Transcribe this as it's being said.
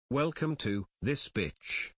Welcome to This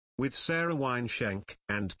Bitch with Sarah Wineshank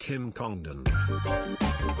and Kim Congdon.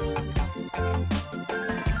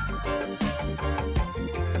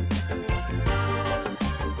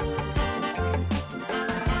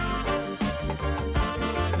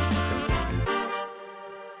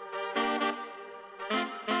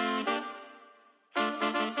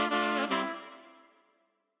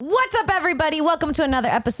 What's up, everybody? Welcome to another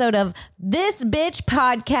episode of This Bitch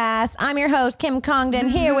Podcast. I'm your host, Kim Congdon,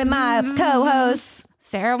 here with my co-host,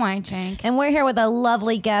 Sarah Wineshank. and we're here with a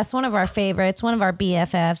lovely guest, one of our favorites, one of our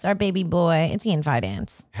BFFs, our baby boy. It's Ian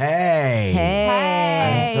Fidance. Hey.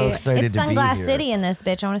 Hey. I'm so excited It's to be Sunglass here. City in this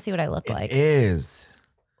bitch. I want to see what I look like. It is.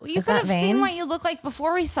 You Is could that have vain? seen what you looked like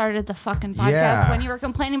before we started the fucking podcast Yeah. when you were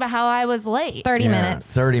complaining about how I was late. 30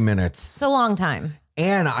 minutes. 30 minutes. It's a long time.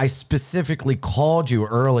 And I specifically called you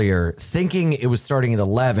earlier thinking it was starting at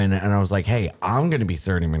 11. And I was like, hey, I'm going to be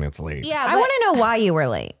 30 minutes late. Yeah, I but want to know why you were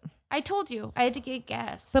late. I told you I had to get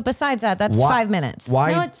gas. But besides that, that's Why- 5 minutes.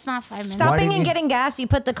 Why? No, it's not 5 minutes. Stopping didn't and you- getting gas, you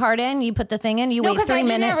put the card in, you put the thing in, you No, wait because 3 I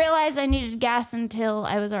minutes. didn't realize I needed gas until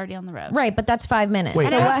I was already on the road. Right, but that's 5 minutes. Wait,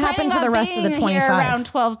 so And I was what happened to planning the on rest of the being 25? here around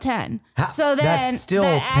 12:10. So then that's still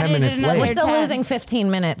that 10 added minutes another late. We're still 10. losing 15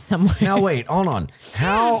 minutes somewhere. Now, wait, hold on.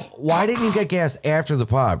 Why didn't you get gas after the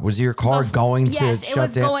pod? Was your car going to Yes, it shut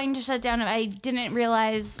was down? going to shut down. I didn't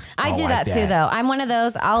realize. I do I that too, bet. though. I'm one of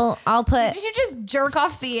those. I'll put. Did you just jerk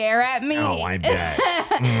off the air at me? Oh, I bet.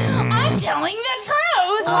 I'm telling the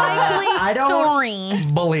truth. I don't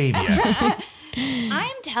story. believe you.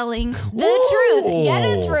 I'm telling the Ooh. truth. Get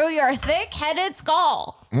it through your thick-headed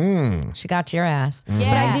skull. She got your ass.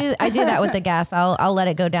 Yeah. But I do that with the gas. I'll let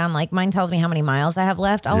it go down. Like mine tells me how many miles I have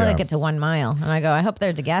left. I'll let Yeah. it get to 1 mile, and I go. I hope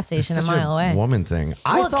there's a gas station a Such mile away. woman thing.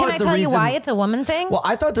 Well, thought can I the tell you reason- why it's a woman thing? Well,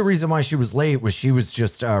 I thought the reason why she was late was she was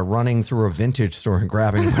just running through a vintage store and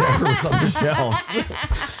grabbing whatever was on the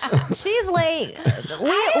shelves. She's late.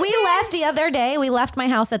 We left the other day. We left my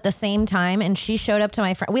house at the same time, and she showed up to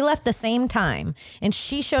my friend. We left the same time, and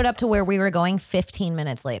she showed up to where we were going 15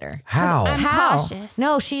 minutes later. How? I'm How? cautious.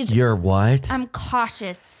 No, You're what? I'm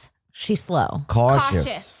cautious. she's slow.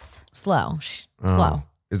 Cautious. Slow. Oh. Slow.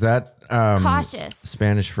 Is that Cautious.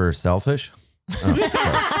 Spanish for selfish?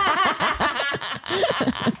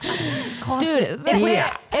 Cautious.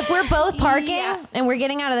 If we're both parking Yeah. and we're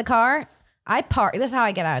getting out of the car, I park. This is how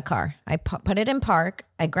I get out of the car. I put it in park.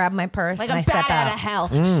 I grab my purse Like and I a step bat out out. of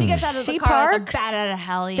hell. She gets out of She the car parks. like a bat out of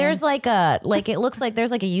hell. Ian. There's like it looks like there's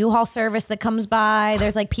like a U-Haul service that comes by.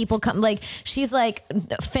 There's like people come, like she's like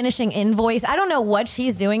finishing invoice. I don't know what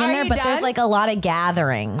she's doing in Are there, you but there's done? like a lot of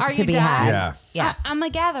gathering Are to you be done? had. Yeah. Yeah. I'm a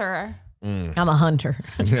gatherer. I'm a hunter.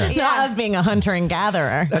 Not us being a hunter and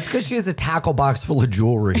gatherer. That's because she has a tackle box full of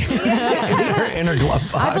jewelry in her glove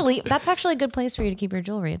box. I believe that's actually a good place for you to keep your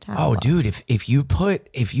jewelry attached. Oh, dude! If you put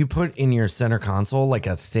in your center console like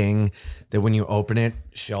a thing that when you open it,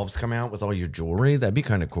 shelves come out with all your jewelry, that'd be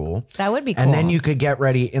kind of cool. That would be cool. And then you could get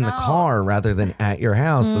ready in the car rather than at your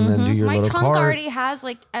house, and then do your My little trunk car. already has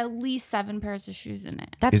like at least 7 pairs of shoes in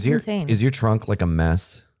it. That's Is insane. your trunk like a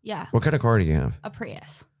mess? Yeah. What kind of car do you have? A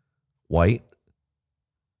Prius. White,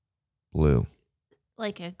 blue,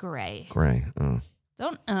 Like a gray. gray. Oh.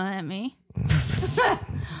 Don't at me.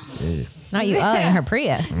 Not you in her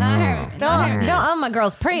Prius. Not her. Not her. Don't my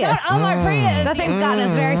girl's Prius. Oh, my Prius. That thing's gotten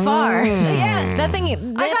us very far. Yes. That thing. I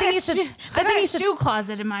That got thing a used to. shoe- I That got thing a used to. shoe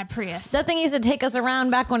closet in my Prius. That thing used to take us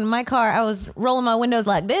around back when my car. I was rolling my windows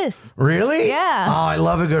like this. Really? Yeah. Oh, I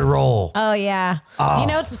love a good roll. Oh yeah. You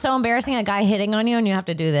know it's so embarrassing. A guy hitting on you and you have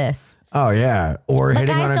to do this. Oh yeah. Or hitting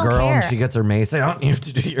guys on a don't girl care. and she gets her mace out. You have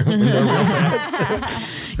to do your window real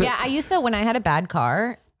fast. Yeah, I used to when I had a bad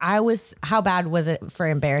car. How bad was it for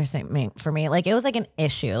embarrassing for me? Like it was like an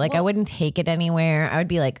issue. Like I wouldn't take it anywhere. I would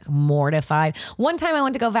be like mortified. One time I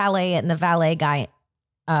went to go valet it and the valet guy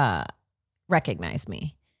recognized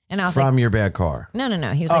me. And I was like, From your bad car. no.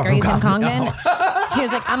 He was like, are from you Kim Congdon? Congdon? He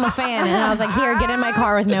was like, I'm a fan. And I was like, here, get in my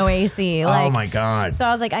car with no AC. Like, Oh my God. So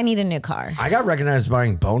I was like, I need a new car. I got recognized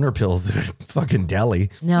buying boner pills at a fucking deli.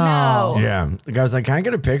 No. Yeah. The guy was like, can I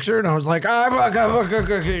get a picture? And I was like,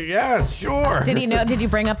 yes, sure. Did he know? Did you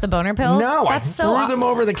bring up the boner pills? No, I That's threw them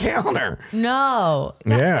over the counter. No.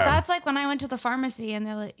 Yeah. That's like when I went to the pharmacy and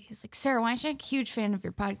he's like, Sarah Wineshank, huge fan of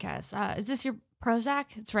your podcast. Is this your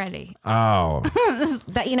Prozac? It's ready. Oh.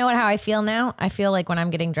 That you know what? How I feel now? I feel like when I'm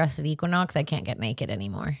getting dressed at Equinox, I can't get naked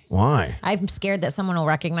anymore. Why? I'm scared that someone will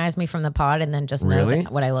recognize me from the pod and then just know Really?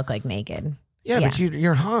 what I look like naked. Yeah, but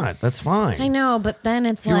you're hot. That's fine. I know, but then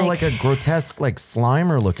it's If you were like, like a grotesque, like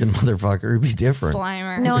Slimer looking motherfucker, it'd be different.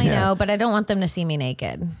 Slimer. no, I Yeah. know, but I don't want them to see me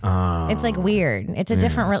naked. Oh. It's like weird. It's a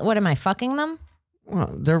different. What am I fucking them? Well,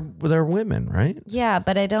 they're women, right? Yeah,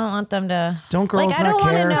 but I don't want them to. Don't girls I not don't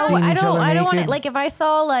wanna care know. seeing I each don't. other I don't want naked? to. Like if I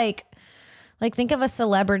saw like think of a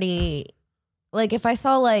celebrity. Like if I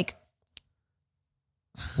saw like.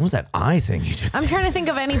 What was that eye thing you just? I'm trying to think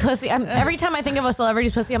of any pussy. Every time I think of a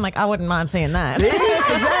celebrity's pussy, I'm like, I wouldn't mind seeing that. See?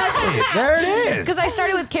 Exactly. There it is. Because I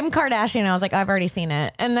started with Kim Kardashian, and I was like, I've already seen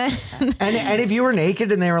it, and then And if you were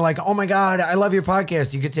naked and they were like, "Oh my God, I love your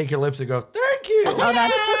podcast," you could take your lips and go, "Thank you."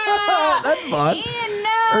 oh, That's fun. Ian, no.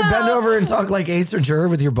 Or bend over and talk like Ace Ventura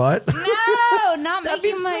with your butt. No, not That'd be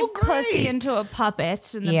making my so great. pussy into a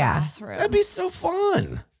puppet in the bathroom. That'd be so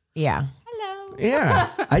fun. yeah. Hello. Yeah,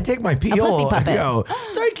 I take my pee pussy hole. puppet. Go,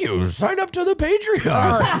 thank you. Sign up to the Patreon.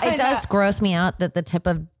 Well, it does gross me out that the tip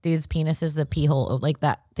of dude's penis is the pee hole, like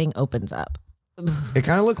that thing opens up. It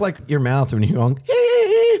kind of looked like your mouth when you go.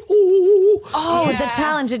 Oh, the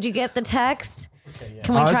challenge! Did you get the text?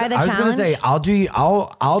 Can we I try the was challenge? gonna say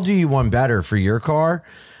I'll do you one better for your car.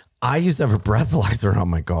 I used to have a breathalyzer on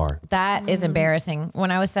my car. That is embarrassing.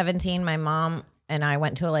 When I was 17, my mom and I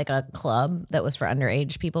went to a club that was for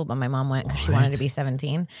underage people, but my mom went because she wanted to be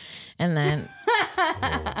 17. And then,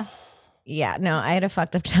 yeah, no, I had a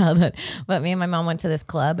fucked up childhood. But me and my mom went to this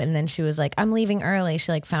club, and then she was like, "I'm leaving early."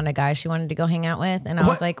 She like found a guy she wanted to go hang out with, and I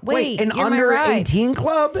was like, "Wait, an you're my under ride." 18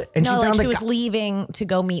 club? And No, she like found she a was guy. leaving to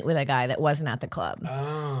go meet with a guy that wasn't at the club.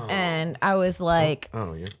 Oh. And I was like,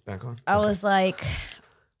 Oh, you're back on. I was like,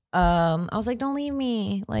 don't leave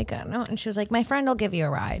me. Like, no. And she was like, my friend will give you a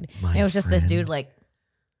ride. And it was just this dude like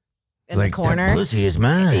in the corner. That pussy is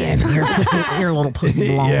mine. Your little pussy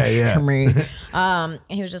belongs Yeah. to me. And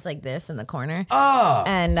he was just like this in the corner. Oh,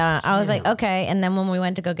 And I was like, okay. And then when we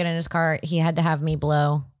went to go get in his car, he had to have me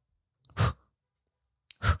blow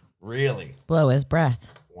really? his breath.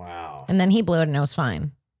 Wow. And then he blew it and it was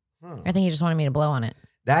fine. I think he just wanted me to blow on it.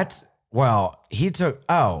 He took,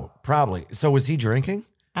 probably. So was he drinking?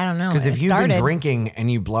 I don't know. Because if It you've started. been drinking and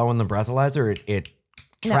you blow in the breathalyzer, it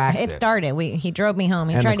No, tracks it started. He drove me home.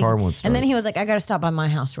 He And the tried car to, won't start. and then he was like, "I got to stop by my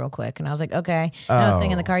house real quick." And I was like, "Okay." And I was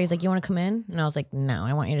sitting in the car. He's like, "You want to come in?" And I was like, "No,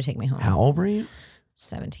 I want you to take me home." How old were you?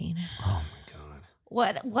 17. Oh my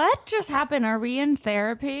God. What just happened? Are we in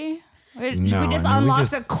therapy? We No, just I mean, we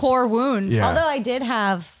unlocked just- a core wound. Yeah. Although I did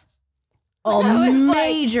have a was like-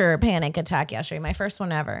 major panic attack yesterday, my first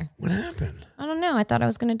one ever. What happened? I don't know. I thought I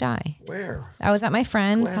was going to die. Where? I was at my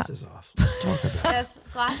friend's. Glasses off. Let's talk about it. Yes,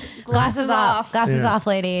 Glasses off. Glasses Yeah. off,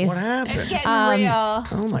 ladies. What happened? It's getting real.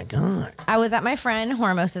 Oh my God. I was at my friend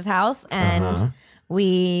Hormos's house and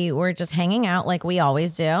we were just hanging out like we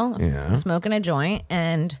always do, Yeah. smoking a joint.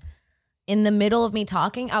 And in the middle of me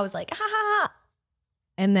talking, I was like, ha ha ha.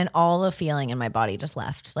 And then all the feeling in my body just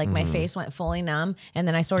left. Like my face went fully numb. And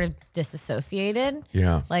then I sort of disassociated.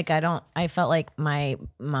 Yeah. Like I felt like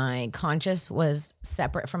my conscious was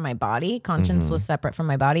separate from my body. Conscience was separate from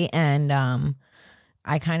my body. And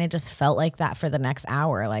I kind of just felt like that for the next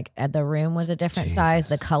hour. Like the room was a different size.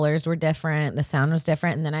 The colors were different. The sound was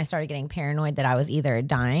different. And then I started getting paranoid that I was either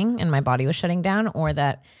dying and my body was shutting down or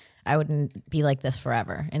that I wouldn't be like this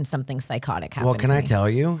forever and something psychotic happened. Well, can to I me. tell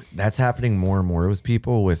you, that's happening more and more with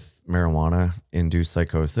people with marijuana-induced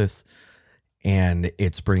psychosis. And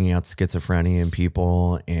it's bringing out schizophrenia in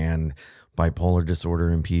people and bipolar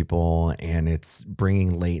disorder in people. And it's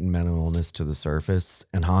bringing latent mental illness to the surface.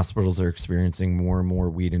 And hospitals are experiencing more and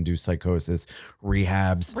more weed-induced psychosis.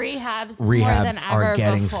 Rehabs More than ever are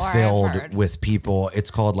getting before, I've filled heard. with people.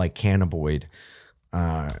 It's called like cannabinoid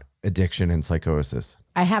addiction and psychosis.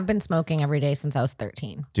 I have been smoking every day since I was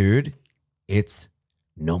 13. Dude, it's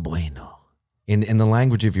no bueno. In the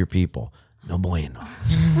language of your people, no bueno.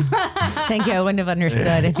 Thank you. I wouldn't have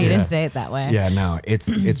understood if you didn't say it that way. Yeah, no,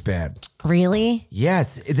 it's bad. Really?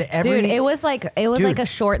 Yes, Dude, it was like a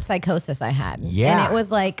short psychosis I had. Yeah. And it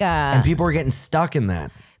was like and people are getting stuck in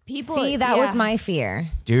that. People, see, that was yeah. my fear.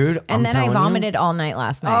 Dude, And then I telling you. vomited all night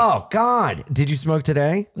last night. Oh God. Did you smoke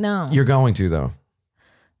today? No. You're going to though.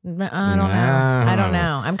 I don't know. I don't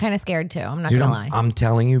know. I'm kind of scared too. I'm not Dude, gonna lie. I'm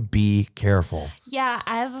telling you, be careful. Yeah,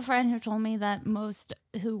 I have a friend who told me that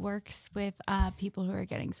who works with people who are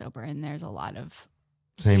getting sober, and there's a lot of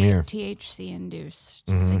Same here. THC induced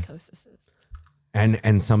Mm-hmm. psychosis.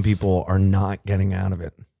 And some people are not getting out of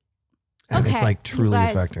it. And it's like truly you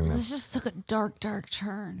guys, affecting them. This just took a dark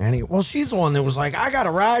turn. Well, she's the one that was like, I got a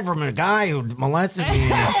ride from a guy who molested me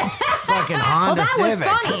in his fucking Honda that was Civic.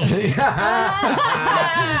 funny.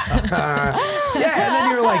 Yeah, and then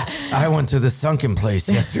you're like, I went to the sunken place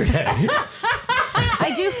yesterday.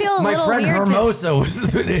 I do feel a My little friend weird. Hermosa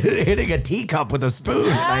was hitting a teacup with a spoon,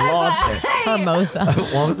 and I lost it. Hermosa.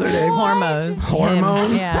 What was her name? Hormones.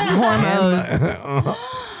 Hormones? Yeah. Hormones.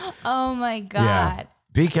 Oh my god. Yeah.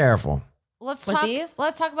 Be careful. let's With talk. these?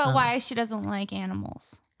 Let's talk about why she doesn't like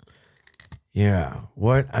animals. Yeah.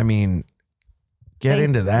 What? I mean, get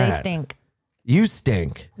into that. They stink. You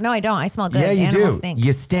stink. No, I don't. I smell good. Yeah, you Animals do. Stink.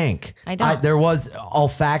 You stink. I don't. There was,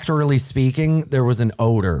 olfactorily speaking, there was an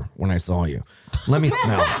odor when I saw you. Let me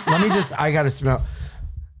smell. I got to smell.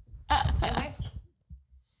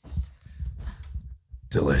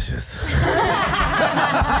 Delicious.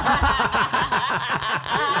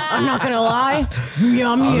 I'm not gonna lie.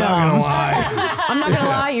 Yum I'm yum. not gonna lie. I'm not gonna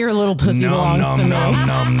lie. Your little pussy Num belongs to num me.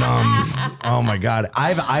 num num num. Oh my god.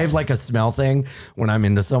 I have like a smell thing. When I'm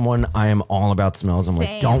into someone, I am all about smells. I'm like,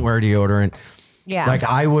 Same. don't wear deodorant. Yeah. Like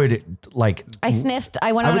I would like. I sniffed.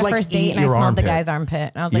 I went I on would, a like, first eat date and I your smelled the armpit. guy's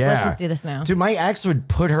armpit. And I was like, let's just do this now. Dude, my ex would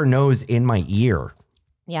put her nose in my ear.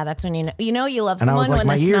 Yeah, that's when you know you love And I was someone like,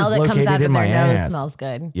 when my the smell ear's that comes located out of in their my nose ass. smells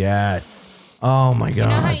good. Yes. Oh my god. You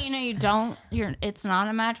know how you know you don't? It's not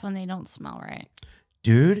a match when they don't smell right.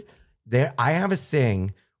 Dude, I have a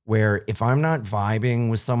thing where if I'm not vibing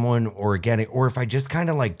with someone or if I just kind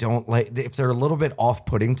of like don't like, if they're a little bit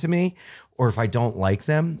off-putting to me, or if I don't like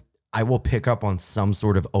them, I will pick up on some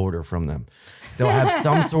sort of odor from them. They'll have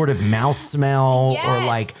some sort of mouth smell or Yes.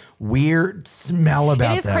 like weird smell about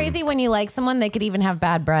them. It is crazy when you like someone, they could even have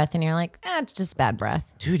bad breath and you're like, it's just bad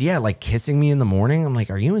breath. Dude, yeah, like kissing me in the morning. I'm like,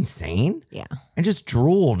 are you insane? Yeah. I just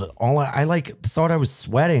drooled. I like thought I was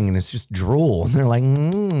sweating and it's just drool. And they're like,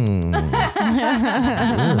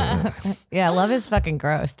 Yeah, love is fucking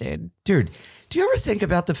gross, dude. Dude, do you ever think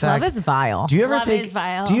about the fact? Love is vile. Do you ever Love think? is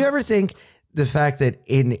vile. Do you ever think the fact that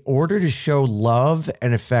in order to show love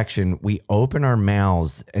and affection, we open our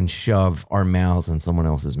mouths and shove our mouths in someone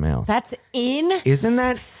else's mouth? That's insane. Isn't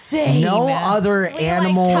that Insane. no other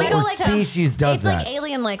animal We go or like- species does It's that? like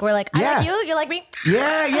alien like. We're like, I Yeah. like you, you like me.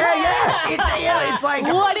 Yeah. It's like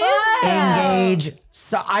What is that? engage.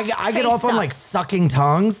 So I get Face off on suck. like sucking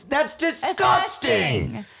tongues. That's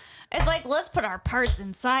disgusting. It's like, let's put our parts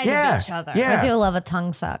inside Yeah, of each other. yeah. I do love a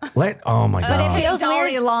tongue suck. Oh my But god. it feels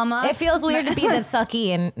Dolly weird. Llama. It feels weird to be the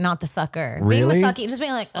sucky and not the sucker. Really? Being the sucky, just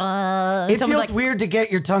being like, It someone's feels like, weird to get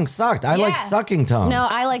your tongue sucked. I like Yeah. sucking tongue. No,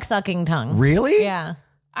 I like sucking tongue. Really? Yeah.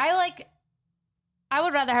 I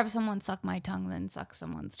would rather have someone suck my tongue than suck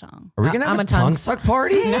someone's tongue. Are we gonna have I'm a a tongue tongue suck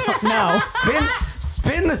party? No.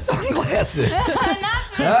 Spin the sunglasses.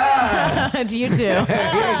 You too.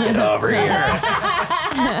 Get over here.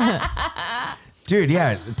 Dude,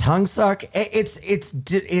 yeah, tongue suck.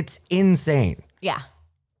 It's insane Yeah.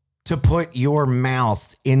 to put your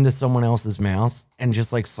mouth into someone else's mouth and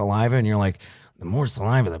just like saliva, and you're like, the more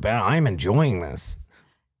saliva, the better. I'm enjoying this.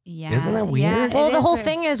 Yeah. Isn't that weird? Yeah, it Well, the is whole weird.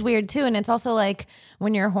 thing is weird too, and it's also like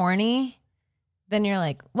when you're horny, then you're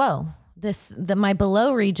like, whoa, my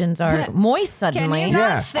below regions are moist suddenly. you not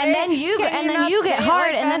Yeah. say- And then you can and then not you get say it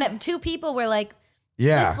hard, like and that? then two people were like,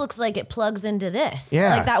 Yeah. this looks like it plugs into this.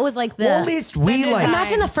 Yeah. Like that was like the. Well, at least we like.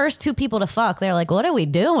 Imagine the first two people to fuck. They're like, what are we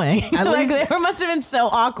doing? At like, least- they must have been so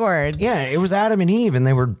awkward. Yeah, it was Adam and Eve, and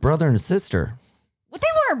they were brother and sister. Well, they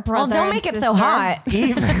were Well, brother don't and make it sister. so hot.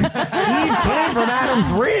 Eve came from Adam's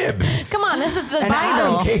rib. Come on, this is the And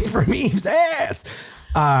Bible. Adam came from Eve's ass.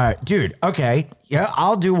 Dude, okay. Yeah,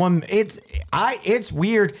 I'll do one. It's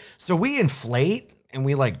weird. So we inflate and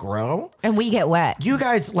we like grow. And we get wet. You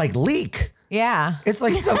guys like leak. Yeah. It's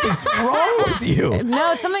like something's wrong with you.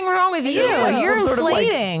 No, something wrong with you. Like You're some sort of, like,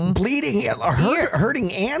 inflating. bleeding,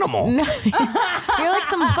 hurting animal. You're like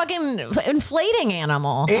some fucking inflating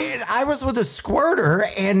animal. And I was with a squirter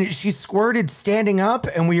and she squirted standing up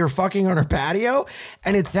and we were fucking on her patio.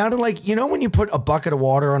 And it sounded like, you know, when you put a bucket of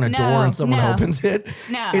water on a door and someone opens it?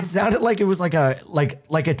 No. It sounded like it was like a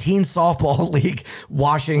teen softball league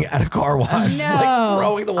washing at a car wash. No. Like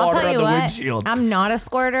throwing the I'll water tell on you the what, windshield. I'm not a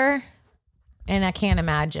squirter, and I can't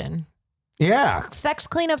imagine. Yeah. Sex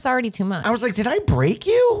cleanup's already too much. I was like, did I break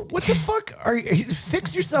you? What the fuck?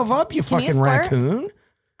 Fix yourself up, you Can you fucking squirt? raccoon.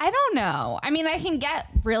 I don't know. I mean, I can get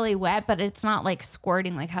really wet, but it's not like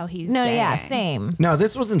squirting like how he's no, saying. yeah, same. No,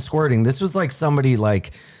 this wasn't squirting. This was like somebody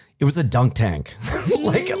like it was a dunk tank,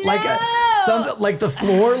 like the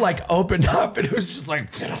floor like opened up and it was just like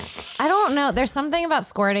I don't know. There's something about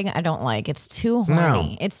squirting I don't like. It's too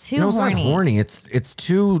horny. It's too it's horny. not horny. It's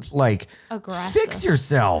too like Aggressive. fix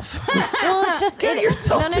yourself. Well, it's just Get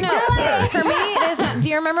yourself no. together. For me, it is. Do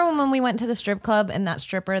you remember when we went to the strip club and that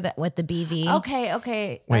stripper that with the BV?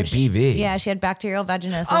 Okay. Wait, BV. Yeah, she had bacterial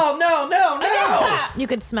vaginosis. Oh no. You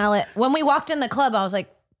could smell it when we walked in the club. I was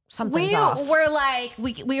like, something's off. We're like,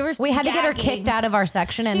 we had to get her gagging. kicked out of our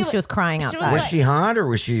section, and she was crying outside. Was she hot or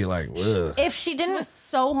was she like, ugh? If she didn't, She was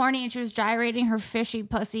so horny, and she was gyrating her fishy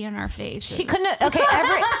pussy in our face. she couldn't. Okay,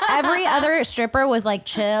 every other stripper was like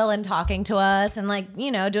chill and talking to us and like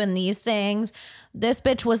doing these things. This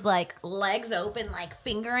bitch was like legs open, like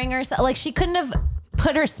fingering herself. Like she couldn't have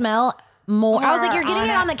put her smell more. I was like, you're getting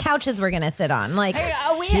it on the couches we're gonna sit on. Like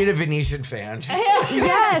She had a Venetian fan.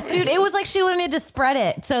 yes, dude. It was like she wanted to spread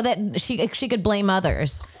it so that she could blame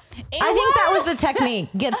others. I think that was the technique.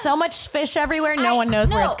 Get so much fish everywhere, no one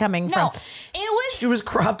knows where it's coming from. She was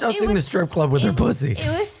crop dusting the strip club with her pussy.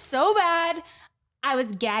 It was so bad. I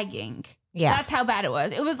was gagging. Yeah. That's how bad it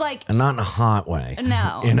was. It was like, And not in a hot way.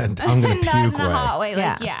 no. I'm gonna not puke in a way. hot way.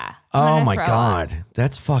 Like, yeah. I'm Oh gonna my throw God. up.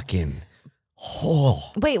 That's fucking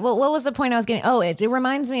Wait, what was the point I was getting? Oh, it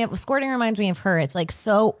reminds me of squirting. Reminds me of her. It's like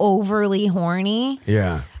so overly horny.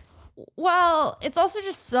 Yeah. Well, it's also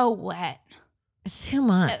just so wet. It's too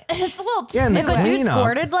much. It's a little too. Yeah, and the If a dude cleanup.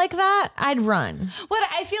 squirted like that, I'd run. What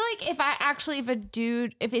I feel like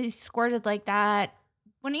if he squirted like that,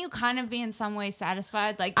 wouldn't you kind of be in some way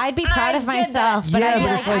satisfied? Like I'd be proud of did myself, that. but Yeah, I'd be but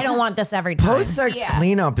like, it's like I don't want this every time. Post-sex Yeah.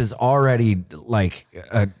 cleanup is already like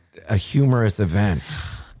a humorous event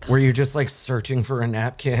where you're just like searching for a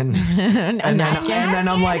napkin. and then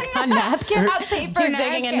I'm like, a napkin. A paper He's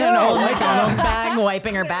digging napkin. into an old No. McDonald's bag,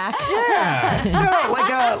 wiping her back. yeah.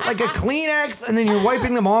 No, like a Kleenex, and then you're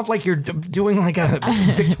wiping them off like you're doing like a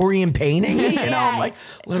Victorian painting. You know, I'm like,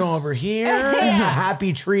 little over here,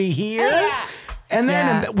 happy tree here. Yeah. And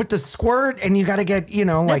then Yeah. with the squirt, and you got to get,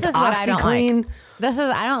 like This is what I don't OxyClean. like.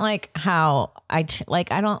 I don't like how I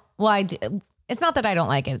don't. Well, I do. It's not that I don't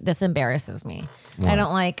like it. This embarrasses me. I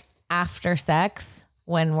don't like after sex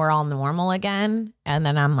when we're all normal again, and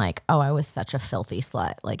then I'm like, oh, I was such a filthy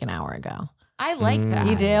slut like an hour ago. I like that.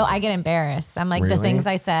 You do? I get embarrassed. I'm like the Really? things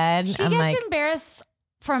I said. She I'm gets like, embarrassed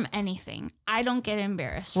from anything. I don't get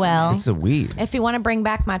embarrassed. From well, It's a weed. if you want to bring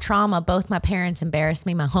back my trauma, both my parents embarrassed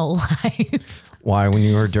me my whole life. Why, when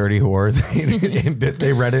you were a dirty whore,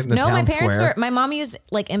 they read it in the No, town my parents square? were. My mom used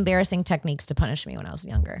like embarrassing techniques to punish me when I was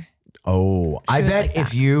younger. Oh, I was bet like if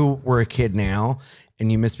that. you were a kid now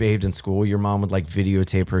and you misbehaved in school, your mom would like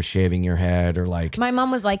videotape her shaving your head or like. My mom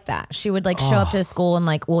was like that. She would like show up to school and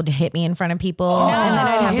like would hit me in front of people, and then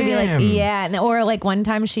I'd have to be like, him. yeah. And, or like one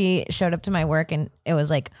time she showed up to my work and it was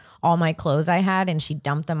like all my clothes I had, and she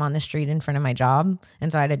dumped them on the street in front of my job,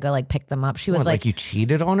 and so I had to go like pick them up. She was What, like like, you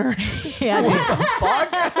cheated on her? yeah, dude.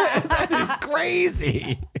 Fuck, that is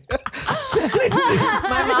crazy.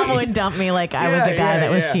 My mom would dump me like I was the guy that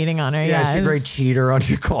was cheating on her. Yeah, Yeah, she'd write cheater on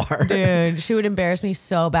your car. dude, she would embarrass me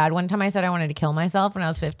so bad. One time I said I wanted to kill myself when I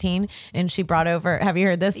was 15, and she brought over, have you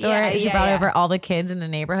heard this story? Yeah, She yeah, brought yeah. over all the kids in the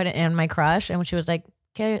neighborhood and my crush, and she was like,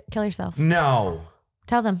 kill yourself. No.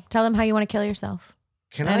 Tell them how you want to kill yourself.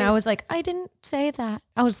 Can And I I was like, I didn't say that.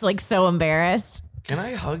 I was like so embarrassed. can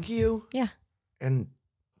I hug you Yeah. and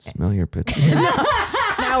smell your pits?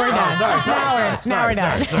 Now we're done. Now we're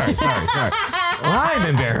done. Sorry. Well, I'm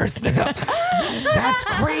embarrassed now. That's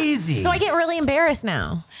crazy. So I get really embarrassed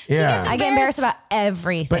now. yeah. I get embarrassed about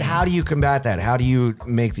everything. But how do you combat that? How do you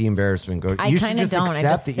make the embarrassment go? I You should kind of just don't. I accept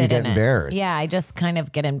just that you sit get in it. embarrassed. Yeah, I just kind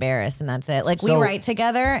of get embarrassed, and that's it. Like we So- write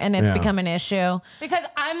together, and it's Yeah. become an issue. because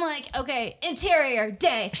I'm like, okay, interior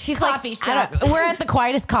day. She's coffee like, shop. we're at the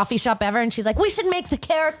quietest coffee shop ever, and she's like, we should make the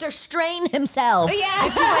character strain himself. Yeah.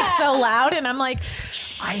 And she's like so loud, and I'm like,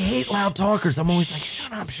 I hate loud talkers. I'm always like,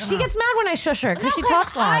 shut up. she gets mad when I shush her because No, she 'cause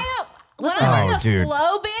talks loud. When Oh, I'm in the dude.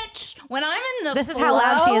 flow, bitch. When I'm in the This is how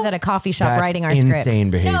loud she is at a coffee shop That's writing our script.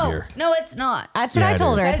 insane behavior. No, it's not. That's what Yeah, I it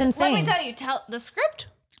told her. is. It's Guys, insane. Let me tell you, tell the script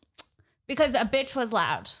because a bitch was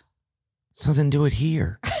loud. So then do it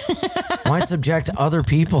here. Why subject other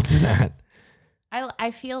people to that?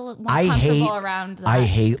 I feel more I comfortable hate around that. I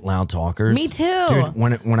hate loud talkers. Me too. Dude,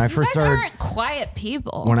 when I You first guys started aren't quiet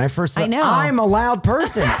people. when I first I know. I'm a loud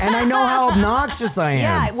person and I know how obnoxious I am.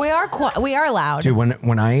 Yeah, we are loud. Dude,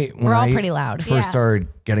 when I We're all pretty loud. First started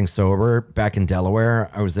getting sober back in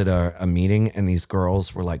Delaware, I was at a meeting and these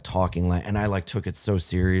girls were like talking and I like took it so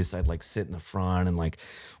serious. I'd like sit in the front and like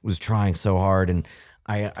was trying so hard and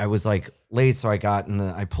I was like late, so I got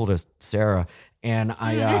I pulled a Sarah and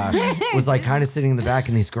I was like kind of sitting in the back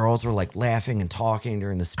and these girls were like laughing and talking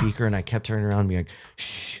during the speaker and I kept turning around and being like,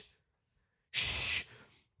 shh, shh.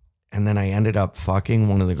 And then I ended up fucking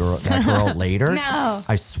that girl later. No.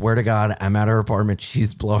 I swear to God, I'm at her apartment.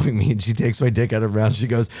 She's blowing me and she takes my dick out of her mouth. She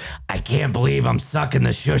goes, I can't believe I'm sucking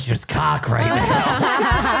the shusher's cock right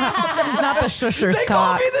now. Not the shusher's They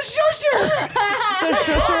call cock. me the shusher. The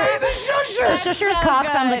shusher. The shusher. The shusher's cock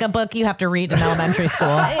sounds like a book you have to read in elementary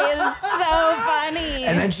school. It's so funny.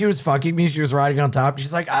 And then she was fucking me. She was riding on top.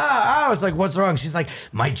 She's like, I was like, what's wrong? She's like,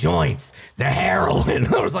 my joints, the heroin.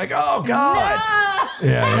 I was like, oh God. No.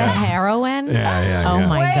 Yeah, The heroin? Yeah. Oh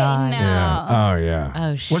my Wait, God. no. Yeah. Oh yeah. Oh,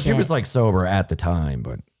 Well, she shit. was like sober at the time,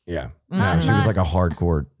 but yeah. No, she was like a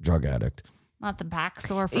hardcore drug addict. Not the back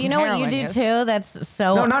sore from You know what you heroin do is. too? That's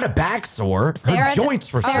so. No, not a back sore. Her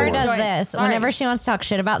joints were Sarah sore. does Joints. this. Sorry. Whenever she wants to talk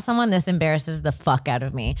shit about someone, this embarrasses the fuck out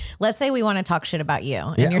of me. Let's say we want to talk shit about you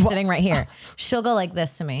and Yeah, you're well- sitting right here. She'll go like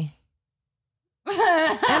this to me.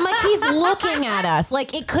 And I'm like, he's looking at us.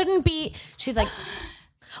 Like, it couldn't be. She's like,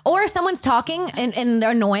 or if someone's talking and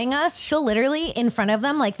they're annoying us, she'll literally in front of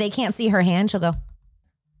them, like they can't see her hand. She'll go,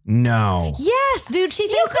 No. yes, dude. She You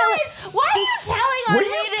thinks guys, why are you telling our Were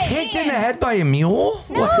you meeting? kicked in the head by a mule?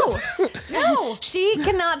 No. No. she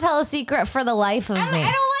cannot tell a secret for the life of me. I don't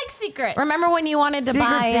like secrets. Remember when you wanted to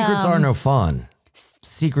buy Secrets are no fun.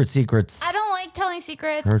 Secrets. I don't like telling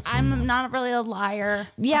secrets. Hurts I'm not really a liar.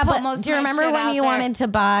 Yeah, I put but most do you of my remember shit when out you there. wanted to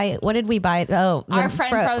buy? What did we buy? Oh, Our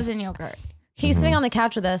friend frozen yogurt? He's sitting on the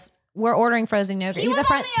couch with us. We're ordering frozen yogurt. He He's was a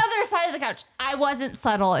friend. on the other side of the couch. I wasn't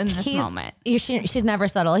subtle in this moment. She's never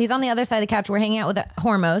subtle. He's on the other side of the couch. We're hanging out with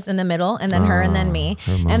Hormos in the middle, and then her, and then me,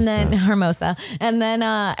 and then Hermosa, and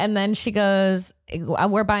then she goes,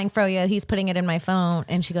 "We're buying froyo." He's putting it in my phone,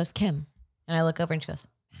 and she goes, "Kim," and I look over, and she goes,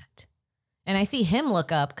 "Matt," and I see him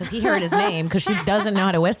look up because he heard his name because she doesn't know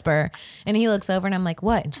how to whisper, and he looks over, and I'm like,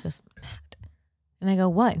 "What?" And she goes, "Matt," and I go,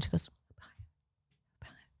 "What?" And she goes,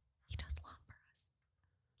 "He does a lot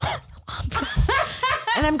for us."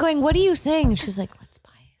 And I'm going, what are you saying? And she's like, let's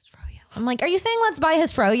buy his froyo. I'm like, are you saying let's buy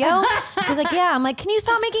his froyo? She's like, yeah. I'm like, can you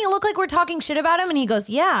stop making it look like we're talking shit about him? And he goes,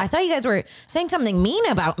 yeah, I thought you guys were saying something mean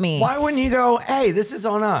about me. Why wouldn't you go, hey, this is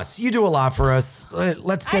on us. You do a lot for us.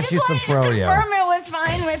 Let's I get just you some wanted to froyo. confirm it was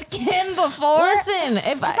fine with Kim before. Listen,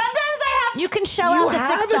 if Sometimes I have. you can shell You out the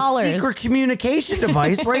have $6. a secret communication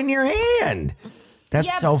device right in your hand. That's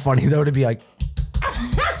Yeah, so funny, though, to be like,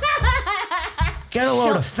 get a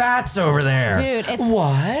load of fats over there. Dude,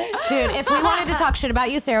 if we wanted to talk shit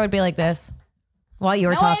about you, Sarah would be like this while you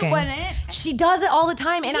were No, talking. I wouldn't. She does it all the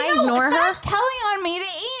time, and I ignore her. Stop telling on me to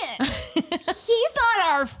Ian. He's not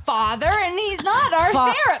our father, and he's not our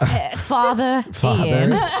therapist. Father Father,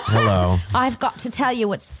 Ian, hello. I've got to tell you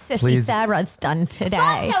what Sissy Please. Sarah's done today.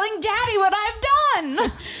 Stop telling Daddy what I've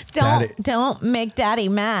done. Daddy. Don't make Daddy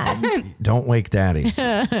mad Don't wake daddy.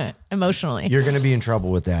 emotionally. You're going to be in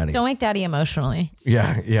trouble with daddy. Don't make Daddy emotionally.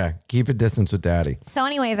 Yeah. Keep a distance with daddy. So,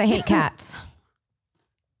 anyways, I hate cats.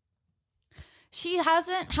 She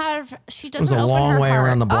hasn't had. She It was doesn't a open long her way heart.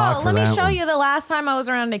 around the block Oh, for let me that show one. you the last time I was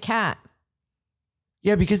around a cat.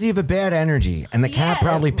 Yeah, because you have a bad energy, and the cat Yeah,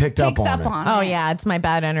 probably picked up picks on it. Oh yeah, it's my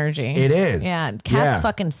bad energy. It is. Yeah, cats Yeah.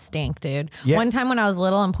 fucking stink, dude. Yeah. One time when I was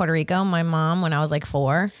little in Puerto Rico, my mom, when I was like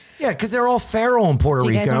 4, Yeah, because they're all feral in Puerto do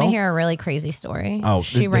you Rico. guys want to hear a really crazy story? Oh,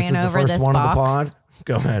 she this ran is the over first this one box. of the pod?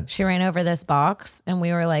 Go ahead. She ran over this box, and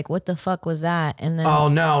we were like, "What the fuck was that?" And then Oh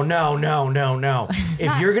no!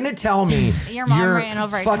 If you're gonna tell me Your mom ran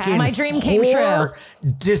over a cat. fucking My dream came whore,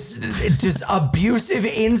 Just abusive,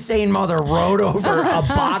 insane mother rode over a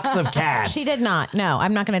box of cats. she did not. No,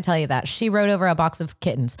 I'm not going to tell you that. She rode over a box of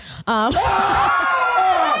kittens. Oh,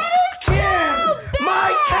 Kim,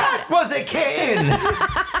 my cat was a kitten.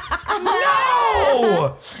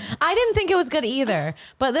 No, I didn't think it was good either.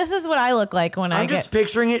 But this is what I look like when I I'm get. just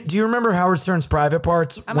picturing it. Do you remember Howard Stern's Private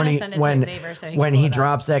Parts? I'm when gonna he send it to when Xavier so he can when pull he it up.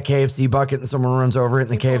 drops that KFC bucket and someone runs over it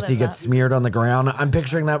and the pull KFC this gets up? smeared on the ground. I'm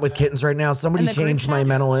picturing that with kittens right now. Somebody In the group changed my chat?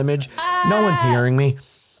 mental image. No one's hearing me.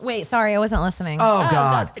 Wait, sorry, I wasn't listening. Oh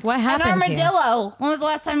God! What An happened to you? armadillo. When was the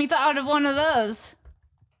last time you thought of one of those?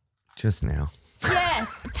 Just now.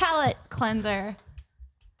 Yes, palate cleanser.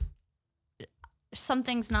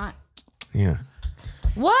 Something's not. Yeah.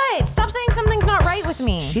 What? Stop saying something's not right with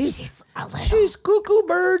me. She's cuckoo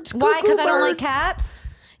birds. Why? Because I don't like birds. cats?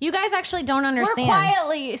 You guys actually don't We're understand.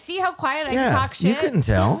 quietly. See how quiet I Yeah, can talk you shit? couldn't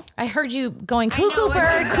tell. I heard you going I know cuckoo it.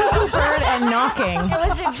 bird, and knocking. It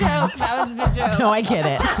was a joke. That was the joke. No, I get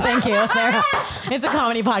it. Thank you, Sarah. It's a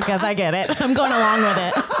comedy podcast. I get it. I'm going along with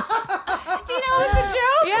it. Do you know it's a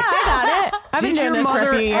joke? Yeah, I got it. I've been Did doing your this for a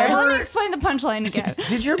mother few years. ever- Let me explain the punchline again.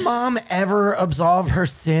 Did your mom ever absolve her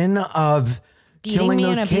sin of Beating killing me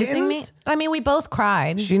those and abusing me. kittens? I mean, we both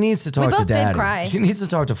cried. She needs to talk both to did daddy. cry. She needs to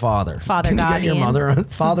talk to father. Father Can you God, get your Ian. mother on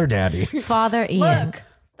father daddy? Father Ian. Look,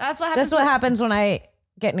 that's what happens. That's what happens when I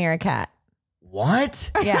get near a cat.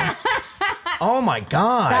 What? Yeah, Oh my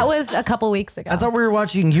God. that was a couple weeks ago. I thought we were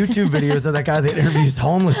watching YouTube videos of that guy that interviews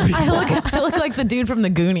homeless people. I look like the dude from the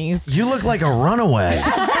Goonies. You look like a runaway.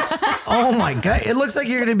 Oh my God. It looks like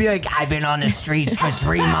you're going to be like, I've been on the streets for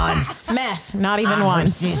 3 months. Meth, not even I'm from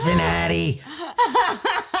once. Cincinnati.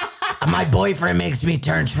 My boyfriend makes me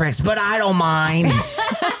turn tricks, but I don't mind.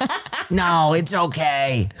 No, it's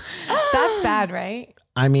okay. That's bad, right?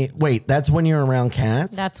 I mean, wait, that's when you're around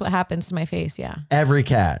cats? That's what happens to my face, yeah. Every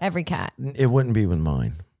cat. Every cat. It wouldn't be with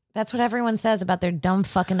mine. That's what everyone says about their dumb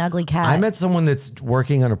fucking ugly cat. I met someone that's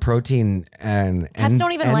working on a protein and Cats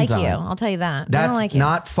don't even like enzyme. you. I'll tell you that. They That's don't like you.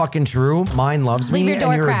 not fucking true. Mine loves Leave me, your door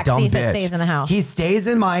and you're cracked, a dumb see if bitch. it stays in the house. He stays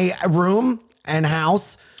in my room and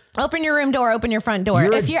house. Open your room door, open your front door.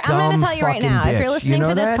 You're I'm going to tell you right now, if you're listening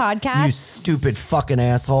to this podcast, you stupid fucking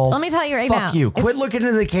asshole. let me tell you right now. Fuck you. Quit looking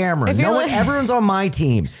into the camera. if you're Everyone's on my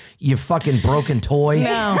team. You fucking broken toy.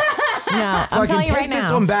 No, I'm Fucking telling you take right this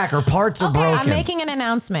now. one back. Her parts are broken. I'm making an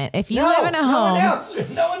announcement. If you live in a home,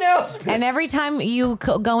 No announcement. and every time you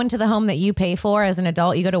go into the home that you pay for as an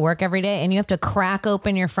adult, you go to work every day and you have to crack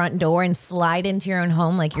open your front door and slide into your own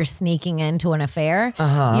home like you're sneaking into an affair.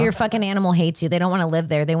 Your fucking animal hates you. They don't want to live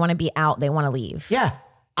there. They want to be out. They want to leave. Yeah,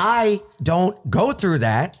 I don't go through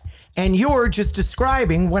that. And you're just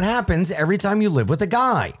describing what happens every time you live with a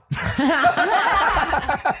guy.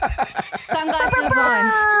 Sunglasses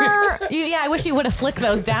on. Yeah, I wish you would have flicked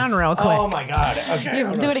those down real quick. Oh my God. Okay.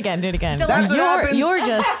 hold Do on. it again. Do it again. That's what happens You're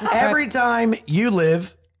just every time you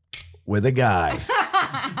live with a guy.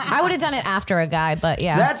 I would have done it after a guy, but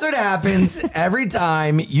yeah. That's what happens every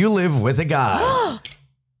time you live with a guy.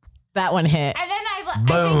 That one hit. And then I think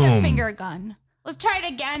Boom. a finger gun. Let's try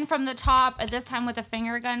it again from the top, and this time with a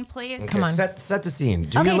finger gun, please. Come on. Set the scene.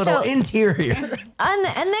 Do Okay, your little so- interior.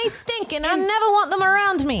 And they stink, and I never want them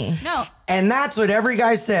around me. No. And that's what every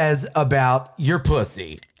guy says about your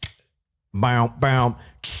pussy. Bow, bow.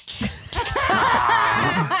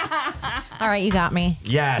 All right, you got me.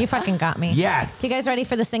 Yes. You fucking got me. Yes. You guys ready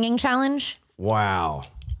for the singing challenge? Wow.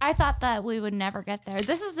 I thought that we would never get there.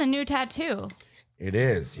 This is a new tattoo. It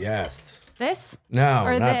is, yes. This? No,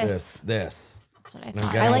 Or not this? this. That's what I I'm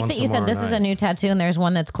thought. getting I like one that you said tomorrow this is a night. new tattoo, and there's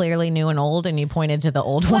one that's clearly new and old, and you pointed to the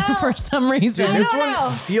old one for some reason. Dude, this don't one, know.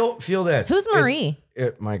 feel this. Who's Marie?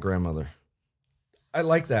 My grandmother. I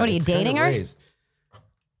like that. What, are you It's kinda dating her? raised.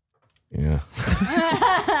 Yeah.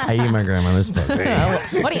 I eat my grandmother's pussy.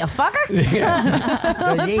 What are you, fucker?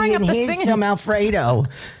 Let's bring up the Here's singing. some Alfredo.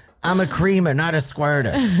 I'm a creamer, not a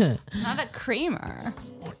squirter. Not a creamer.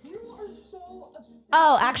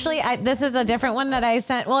 Oh, actually, this is a different one that I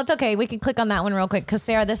sent. Well, it's okay. We can click on that one real quick because,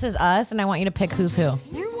 Sarah, this is us, and I want you to pick who's who.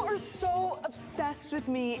 You are so obsessed with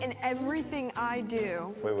me in everything I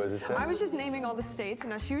do. Wait, what does it say? I was just naming all the states, and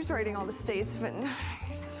now she was writing all the states, but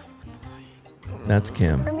That's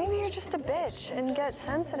Kim. Or maybe you're just a bitch and get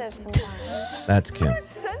sensitive sometimes. That's Kim. it's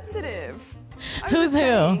sensitive. Who's who?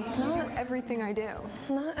 Not everything I do.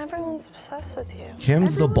 Not everyone's obsessed with you.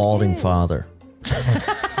 Kim's the balding father.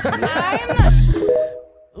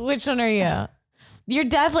 Which one are you? You're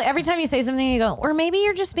definitely, every time you say something, you go, or maybe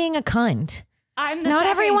you're just being a cunt. I'm the Not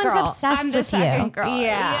second everyone's girl. obsessed I'm the with second you. girl.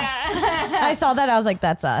 Yeah. I saw that. I was like,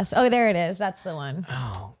 that's us. Oh, there it is. That's the one.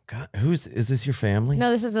 Oh, God. Is this your family? No,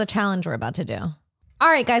 this is the challenge we're about to do. All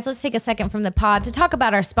right, guys, let's take a second from the pod to talk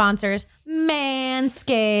about our sponsors,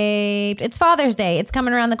 Manscaped. It's Father's Day. It's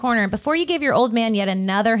coming around the corner. Before you give your old man yet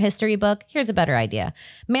another history book, here's a better idea.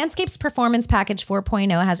 Manscaped's Performance Package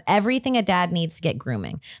 4.0 has everything a dad needs to get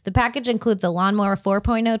grooming. The package includes the Lawnmower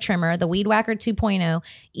 4.0 trimmer, the Weed Whacker 2.0,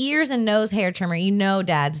 ears and nose hair trimmer. You know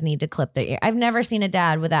dads need to clip their ear. I've never seen a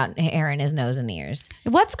dad without hair in his nose and ears.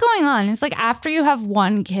 What's going on? It's like after you have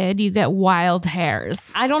one kid, you get wild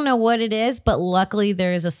hairs. I don't know what it is, but luckily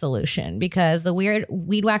there is a solution because the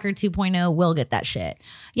Weed Whacker 2.0 will get that shit.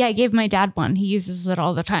 Yeah, I gave my dad one. He uses it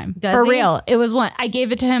all the time. Does For he? real. It was one. I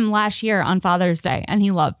gave it to him last year on Father's Day and he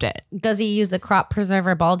loved it. Does he use the crop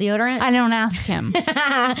preserver ball deodorant? I don't ask him. but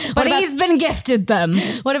about- he's been gifted them.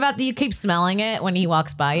 What about you keep smelling it when he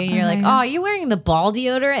walks by you? You're like, oh, you're wearing the ball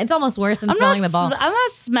deodorant? It's almost worse than smelling the ball. I'm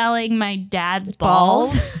not smelling my dad's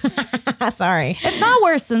balls. Sorry. It's not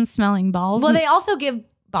worse than smelling balls. Well, they also give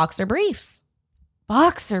boxer briefs.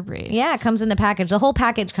 boxer briefs. Yeah, it comes in the package. The whole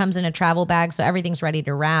package comes in a travel bag, so everything's ready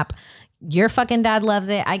to wrap. Your fucking dad loves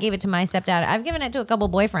it. I gave it to my stepdad. I've given it to a couple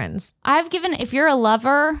boyfriends. I've given, if you're a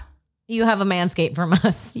lover, You have a Manscaped from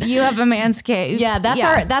us. you have a Manscaped. Yeah,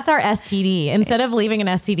 that's our STD. Instead of leaving an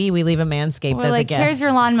STD, we leave a Manscaped We're as a like, gift. here's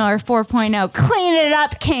your lawnmower 4.0. Clean it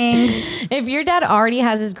up, king. If your dad already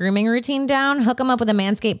has his grooming routine down, hook him up with a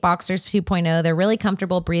Manscaped Boxers 2.0. They're really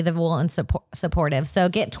comfortable, breathable, and supportive. So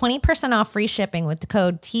get 20% off free shipping with the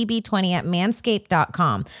code TB20 at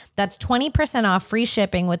manscaped.com. That's 20% off free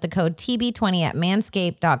shipping with the code TB20 at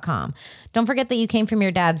manscaped.com. Don't forget that you came from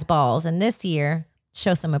your dad's balls, and this year,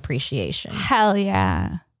 show some appreciation. Hell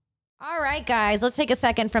yeah. All right, guys, let's take a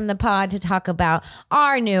second from the pod to talk about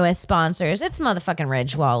our newest sponsors. It's motherfucking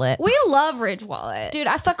Ridge Wallet. We love Ridge Wallet. Dude,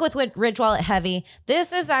 I fuck with Ridge Wallet heavy.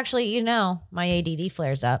 This is actually, my ADD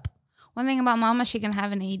flares up. One thing about Mama, she can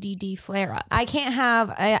have an ADD flare up. I can't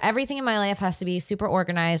have everything in my life has to be super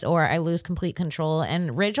organized or I lose complete control.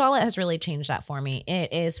 And Ridge Wallet has really changed that for me.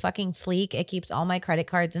 It is fucking sleek. It keeps all my credit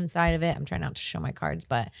cards inside of it. I'm trying not to show my cards,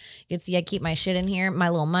 but you can see I keep my shit in here. My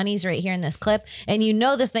little money's right here in this clip. And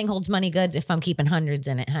this thing holds money goods if I'm keeping hundreds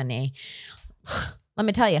in it, honey. Let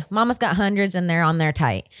me tell you, Mama's got hundreds and they're on there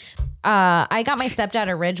tight. I got my stepdad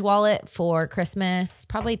a Ridge Wallet for Christmas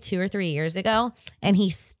probably 2 or 3 years ago, and he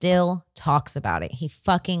still talks about it. He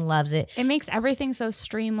fucking loves it. It makes everything so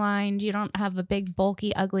streamlined. You don't have a big,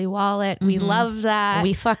 bulky, ugly wallet. We love that.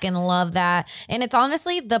 We fucking love that. And it's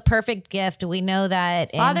honestly the perfect gift. We know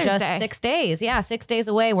that Father's in just Day. 6 days. Yeah, 6 days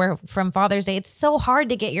away. We're from Father's Day. It's so hard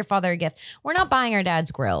to get your father a gift. We're not buying our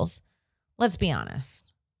dad's grills. Let's be honest.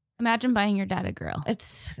 Imagine buying your dad a grill.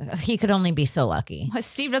 He could only be so lucky.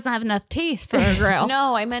 Steve doesn't have enough teeth for a grill.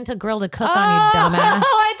 No, I meant a grill to cook on, you dumbass.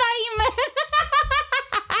 Oh, I thought you meant.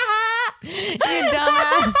 You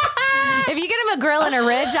dumbass. If you get him a grill and a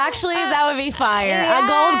ridge, actually, that would be fire. Yes. A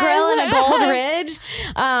gold grill and a gold ridge.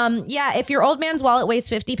 If your old man's wallet weighs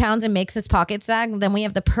 50 pounds and makes his pocket sag, then we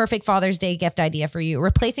have the perfect Father's Day gift idea for you.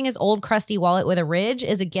 Replacing his old crusty wallet with a ridge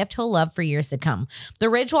is a gift he'll love for years to come. The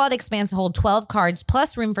Ridge wallet expands to hold 12 cards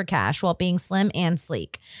plus room for cash while being slim and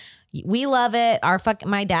sleek. We love it.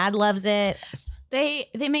 My dad loves it. They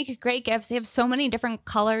make great gifts. They have so many different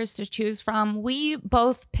colors to choose from. We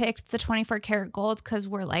both picked the 24 karat gold because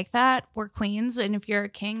we're like that. We're queens. And if you're a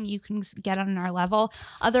king, you can get on our level.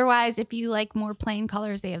 Otherwise, if you like more plain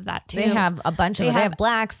colors, they have that too. They have a bunch of them. They have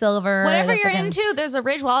black, silver. Whatever you're into, there's a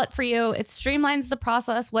Ridge wallet for you. It streamlines the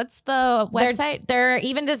process. What's the website? They're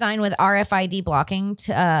even designed with RFID blocking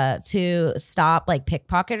to stop like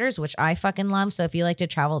pickpocketers, which I fucking love. So if you like to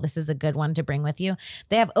travel, this is a good one to bring with you.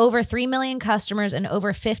 They have over 3 million customers and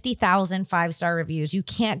over 50,000 5-star reviews. You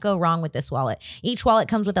can't go wrong with this wallet. Each wallet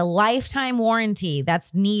comes with a lifetime warranty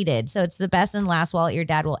that's needed. So it's the best and last wallet your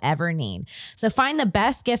dad will ever need. So find the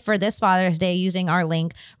best gift for this Father's Day using our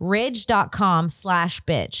link,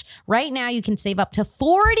 ridge.com/bitch. Right now you can save up to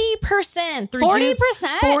 40% through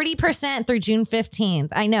 40% through June 15th.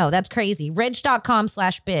 I know, that's crazy.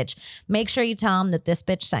 Ridge.com/bitch. Make sure you tell them that this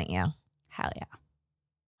bitch sent you. Hell yeah.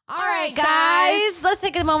 All right, guys, let's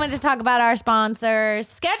take a moment to talk about our sponsors.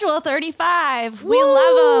 Schedule 35. We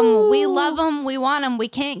love them. We love them. We want them. We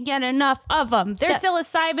can't get enough of them. They're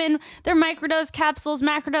psilocybin. They're microdose capsules,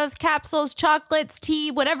 macrodose capsules, chocolates,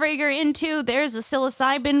 tea, whatever you're into. There's a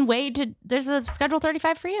psilocybin there's a Schedule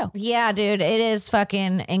 35 for you. Yeah, dude, it is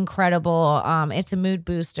fucking incredible. It's a mood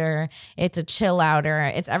booster. It's a chill outer.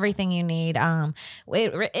 It's everything you need.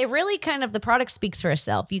 It really kind of, the product speaks for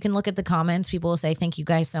itself. You can look at the comments. People will say, thank you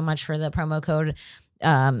guys so much for the promo code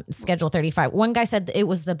Schedule 35. One guy said it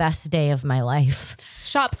was the best day of my life.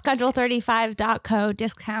 Shop schedule35.co,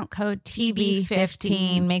 discount code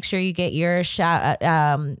TB15. Make sure you get your shout.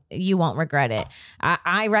 You won't regret it.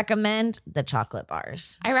 I recommend the chocolate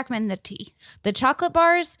bars. I recommend the tea. The chocolate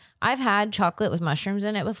bars, I've had chocolate with mushrooms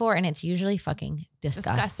in it before, and it's usually fucking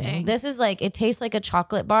disgusting. This is like, it tastes like a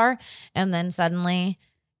chocolate bar, and then suddenly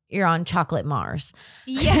you're on chocolate Mars.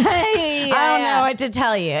 Yeah. I don't know what to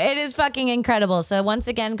tell you. It is fucking incredible. So once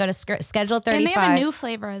again, go to Schedule 35. And they have a new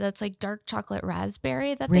flavor that's like dark chocolate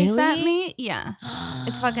raspberry that they sent me. Yeah.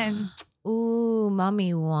 It's fucking. Ooh,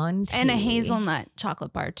 mommy want. And a hazelnut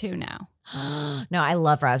chocolate bar too now. No, I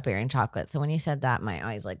love raspberry and chocolate. So when you said that, my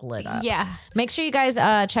eyes like lit up. Yeah. Make sure you guys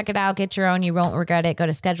check it out. Get your own. You won't regret it. Go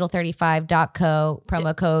to schedule35.co,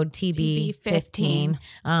 promo code TB15,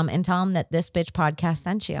 and tell them that This Bitch podcast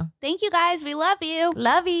sent you. Thank you guys. We love you.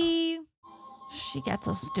 Love you. She gets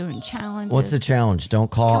us doing challenges. What's the challenge? Don't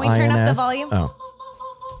call Can we turn INS? up the volume?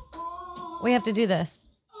 Oh. We have to do this.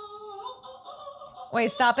 Wait,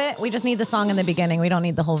 stop it. We just need the song in the beginning. We don't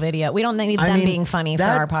need the whole video. We don't need them being funny for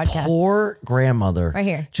our podcast. Poor grandmother. Right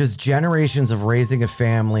here. Just generations of raising a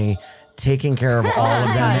family, taking care of all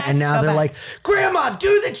of them. And now they're like, Grandma,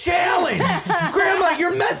 do the challenge. Grandma,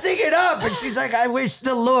 you're messing it up. And she's like, I wish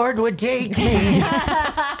the Lord would take me.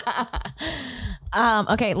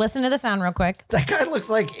 Okay, listen to the sound real quick. That guy looks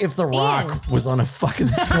like if The Rock was on a fucking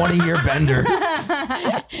 20-year bender.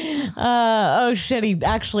 Oh shit, he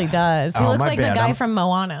actually does. He looks like the guy from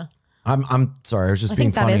Moana. I'm sorry. I was just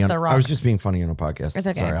being think that funny. is The Rock. I was just being funny on a podcast. It's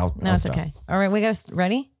okay. Sorry, I'll it's stop. okay. All right, we got to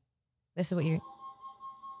ready. This is what you.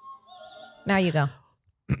 Now you go.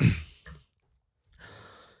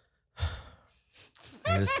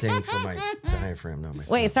 I just sing for my diaphragm, not my.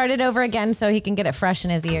 Wait, start it over again so he can get it fresh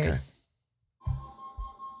in his ears. Okay.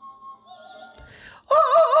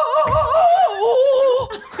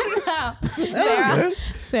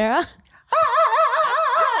 Sarah?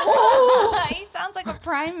 He sounds like a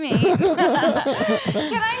primate. Can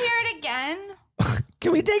I hear it again?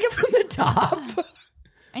 Can we take it from the top?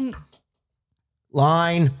 And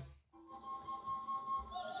Line.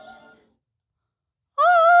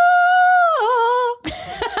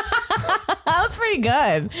 That was pretty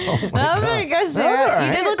good. Oh my That was God. pretty good, Sarah. All right.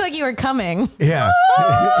 You did look like you were coming. Yeah.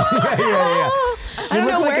 yeah. She I don't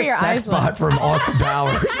looked know like where a your sex eyes went. bot from Austin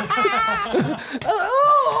Powers.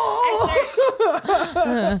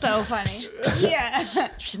 so funny. Yeah.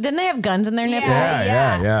 Didn't they have guns in their nipples?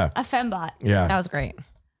 Yeah. A fembot. Yeah. That was great.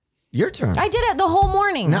 Your turn. I did it the whole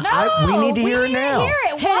morning. No, we need to hear it now.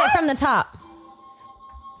 Hit it from the top.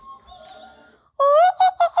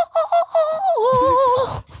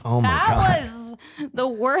 Oh my That God. was the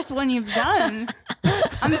worst one you've done.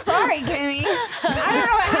 I'm sorry, Kimmy. I don't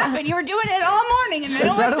know what happened. You were doing it all morning and then It it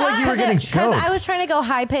was sounded like you were getting Because choked. I was trying to go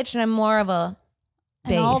high pitched and I'm more of a an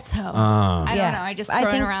bass. alto. I don't know. I just throwing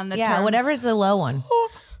think- around the yeah, terms. whatever's the low one.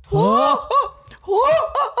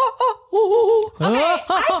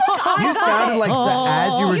 You sounded like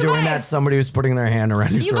as you were You doing guys- that, somebody was putting their hand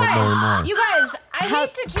around your You throat more and more. guys, I hate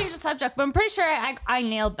to change the subject, but I'm pretty sure I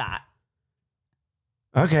nailed that.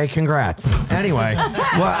 Okay, congrats. Anyway,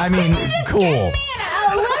 well, I mean, cool.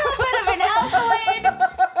 A little bit of an alkalade.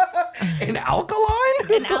 An alkaline?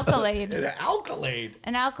 An alkalade. An alkalade.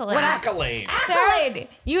 An alkalade. What accolade? Alkalade.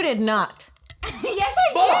 You did not. Yes,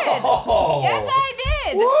 I did. Oh. Yes, I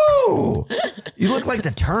did. Woo! You look like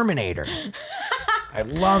the Terminator. I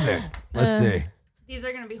love it. Let's see. These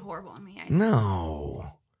are going to be horrible on me. I know.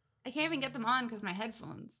 No. I can't even get them on because my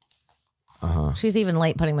headphones. She's even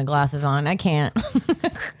late putting the glasses on. I can't.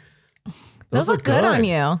 Those look good on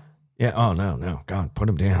you. Yeah. Oh, no. God, put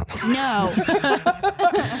them down. No.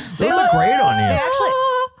 Those look great on They you.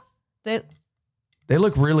 actually, They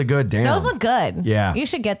look really good down. those look good. Yeah. You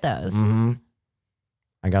should get those. Mm-hmm.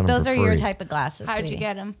 I got them Those for are free. your type of glasses. How'd sweetie. you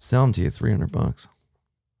get them? Sell them to you, $300.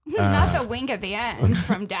 Not the wink at the end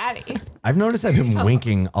from Daddy. I've noticed I've been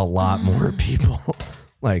winking a lot more at people,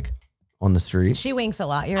 like on the street. She winks a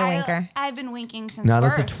lot. You're a winker. I've been winking since No,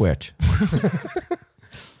 birth. that's a twitch.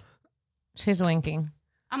 She's winking.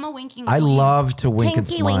 I'm a winking I queen. love to wink and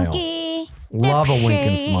Tinky smile. winky. Love a wink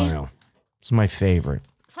and Nippy. smile. It's my favorite.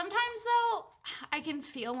 Sometimes, though, I can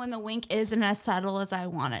feel when the wink isn't as subtle as I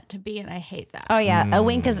want it to be, and I hate that. Oh yeah, a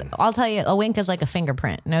wink is. I'll tell you, a wink is like a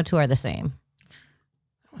fingerprint. No two are the same.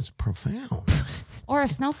 That was profound. Or a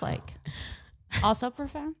snowflake. Also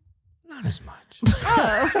profound. Not as much.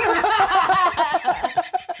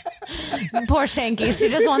 Poor Shanky. She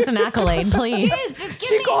just wants an accolade, please. Just give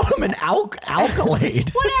She me called him an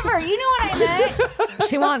alkalade. whatever. You know what I meant.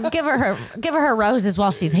 She wants give her her roses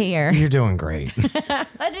while she's here. You're doing great. That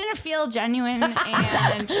didn't feel genuine,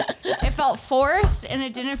 and it felt forced, and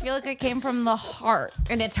it didn't feel like it came from the heart.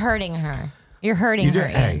 And it's hurting her. You're hurting her.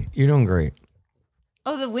 Hey, you're doing great.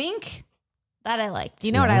 Oh, the wink? That I liked. Do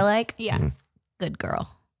you know what I like? Yeah. Good girl.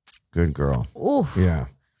 Good girl. Ooh, Yeah.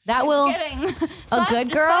 that will. Just kidding. A Stop- good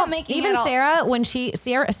just girl. stop making Even it all- Sarah, when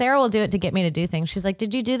Sarah will do it to get me to do things. She's like,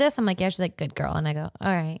 "Did you do this?" I'm like, "Yeah." She's like, "Good girl," and I go,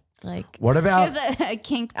 "All right." Like, What She about has a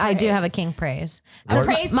kink. I do praise. have a king praise. A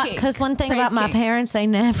praise king. Because one thing Praise about my king. parents, they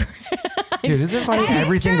never. dude? Isn't it funny? That is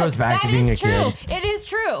Everything true. goes back to That being is a true. kid. It is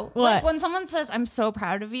true. What? Like when someone says, "I'm so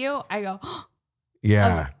proud of you," I go,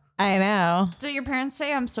 Yeah. I know. "Do your parents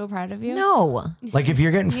say I'm so proud of you?" No. Like if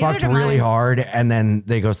you're getting Neither fucked do really mine. hard and then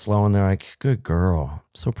they go slow and they're like, "Good girl,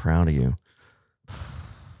 so proud of you."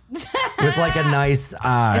 With like a nice, If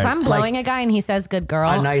I'm blowing like a guy and he says "good girl,"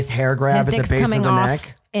 a nice hair grab his at the dick's base of coming the off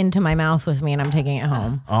neck. into my mouth with me, and I'm taking it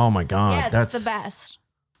home. Oh my god, Yeah, it's that's the best.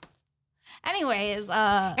 Anyways,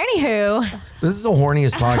 Anywho, this is the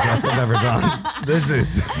horniest podcast I've ever done. This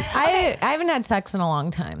is I haven't had sex in a long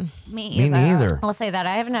time. me neither. I'll say that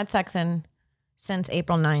I haven't had sex since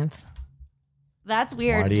April 9th That's Why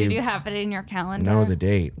weird. do Did you- you have it in your calendar? Know the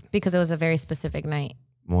date. because it was a very specific night.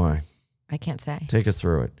 Why? I can't say. Take us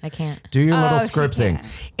through it. I can't. Do your little she script thing. can't.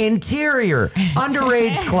 Interior,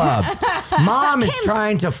 underage club. Mom is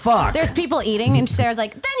trying to fuck. There's people eating, and Sarah's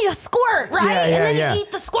like, "Then you squirt, right? Yeah, yeah, and then yeah. you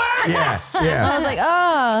eat the squirt." Yeah, I yeah. was like,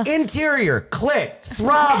 "Oh, Interior, clit,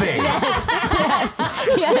 throbbing.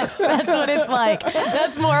 yes, that's what it's like.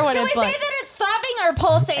 That's more what Should we it's say like." that it's throbbing or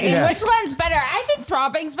pulsating? Yeah. Which one's better? I think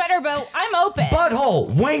throbbing's better, but I'm open. Butthole,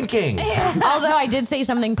 winking. Although I did say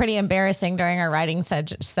something pretty embarrassing during our writing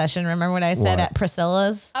session. Remember what I said What? at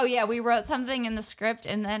Priscilla's? Oh yeah, we wrote something in the script,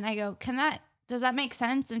 and then I go, does that make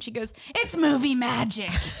sense? And she goes, "It's movie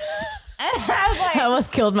magic." I was like, I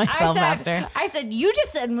almost killed myself after. I said, you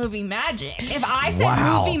just said movie magic. If I said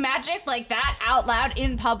movie magic like that out loud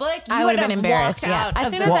in public, you I would have been embarrassed. Out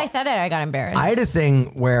As soon as I said it, I got embarrassed. I had a thing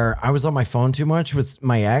where I was on my phone too much with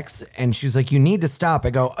my ex, and she's like, you need to stop. I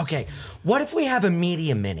go, okay, what if we have a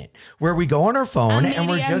media minute where we go on our phone and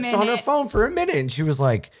we're just on our phone for a minute? And she was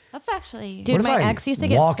like, that's actually... Dude, what if my I ex used to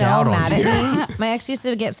get walk so out on mad you? at me. My ex used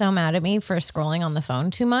to get so mad at me for scrolling on the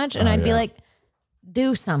phone too much. And I'd be like,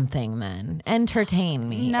 do something then. Entertain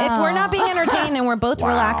me. No. If we're not being entertained and we're both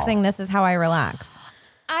relaxing, this is how I relax.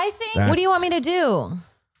 I think... What do you want me to do?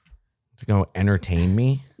 To go entertain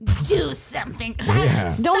me? do something.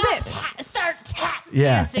 Start tap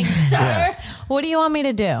dancing, sir. Yeah. What do you want me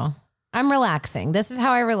to do? I'm relaxing. This is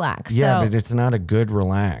how I relax. Yeah, so, but it's not a good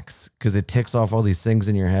relax because it ticks off all these things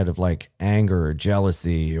in your head of like anger or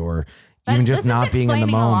jealousy or even just not being in the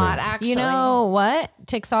moment. you know what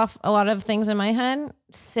ticks off a lot of things in my head?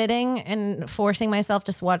 Sitting and forcing myself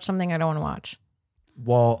to watch something I don't want to watch.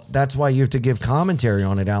 Well, that's why you have to give commentary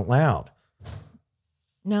on it out loud.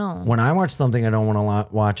 No. When I watch something I don't want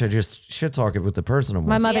to watch, I just shit talk it with the person I'm with.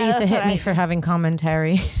 My mother used to that's hit what me I for having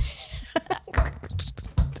commentary.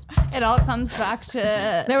 It all comes back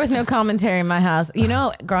to... There was no commentary in my house. You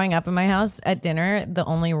know, growing up in my house at dinner, the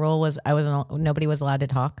only rule was nobody was allowed to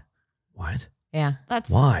talk. What? Yeah. That's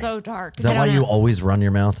Why? so dark. Is that why you always run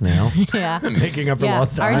your mouth now? Yeah. Making up for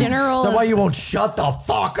lost time? Our dinner rule Is that why is- you won't shut the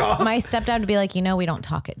fuck up? My stepdad would be like, we don't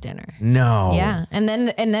talk at dinner. No. Yeah. And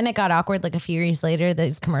then it got awkward. Like a few years later,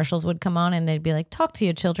 these commercials would come on and they'd be like, talk to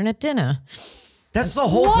your children at dinner. That's the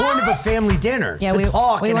whole point of a family dinner. Yeah, to we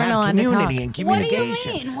talk and weren't have allowed to community talk. and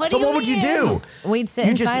communication. What do you mean? So what would you do? We'd sit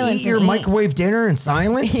You in just silence eat your and microwave dinner in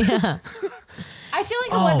silence? Yeah. I feel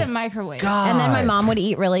like it wasn't microwave. God. And then my mom would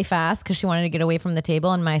eat really fast because she wanted to get away from the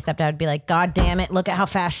table. And my stepdad would be like, God damn it, look at how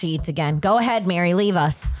fast she eats again. Go ahead, Mary, leave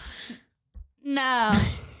us. No.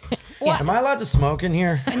 Am I allowed to smoke in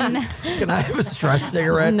here? Can I have a stress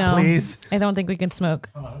cigarette, No. please? I don't think we can smoke.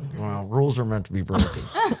 Well, rules are meant to be broken.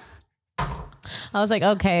 I was like,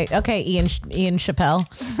 okay, Ian Chappelle.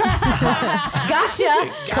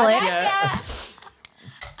 Gotcha.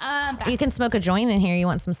 Click. You can smoke a joint in here. You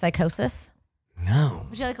want some psychosis? No.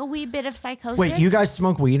 Would you like a wee bit of psychosis? Wait, you guys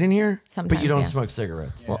smoke weed in here? Sometimes, But you don't yeah. smoke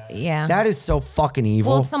cigarettes. Well, yeah. That is so fucking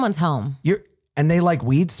evil. Well, if someone's home. And they like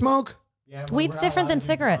weed smoke? Yeah, Weed's we're different allowed than to do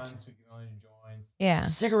cigarettes. blunts, we can only do joints. Yeah.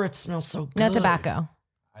 Cigarettes smell so good. No tobacco.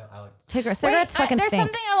 I like Cigarettes fucking there's stink.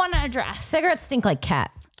 something I want to address. Cigarettes stink like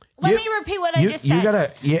cat. Let me repeat what I just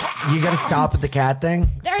said. You gotta stop with the cat thing.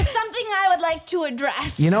 There's something I would like to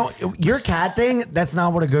address. You know, your cat thing, that's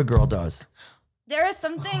not what a good girl does. There is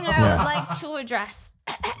something I would like to address.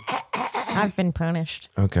 I've been punished.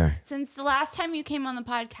 Okay. Since the last time you came on the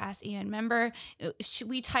podcast, Ian, remember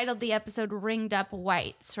we titled the episode Ringed Up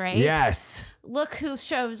Whites, right? Yes. Look who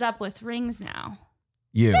shows up with rings now.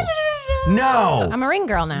 You. No. I'm a ring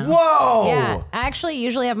girl now. Whoa. Yeah. I actually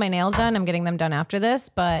usually have my nails done. I'm getting them done after this,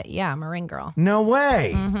 but yeah, I'm a ring girl. No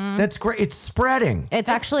way. That's great. It's spreading. It's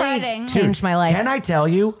actually spreading. changed my life. Can I tell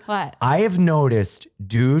you? What? I have noticed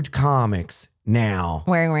dude comics now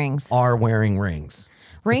Wearing rings. are wearing rings.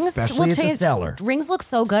 Rings Especially will at the change. cellar. Rings look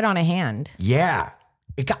so good on a hand. Yeah.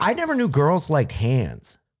 I never knew girls liked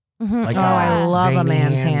hands. Like, I love a veiny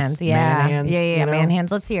man's hands. Yeah. man hands, yeah, you know? man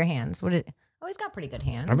hands. Let's see your hands. Oh, he's got pretty good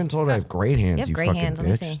hands. I've been told I have great hands, have you great fucking hands. Let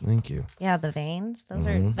me bitch. see. Thank you. Yeah, the veins. Those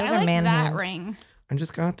I are like man that hands. ring. I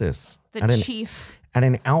just got this. The at an, chief. at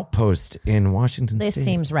an outpost in Washington This State.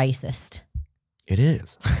 seems racist. It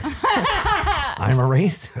is. I'm a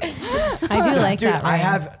racist. I do like Dude, that. I ring.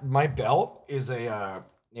 have, my belt is a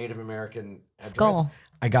Native American headdress. Skull.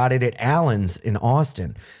 I got it at Allen's in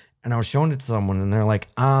Austin. And I was showing it to someone and they're like,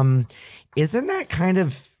 isn't that kind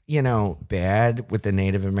of, bad with the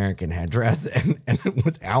Native American headdress? And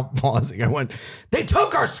without pausing, I went, they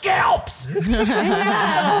took our scalps.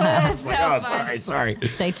 I was like, oh, sorry.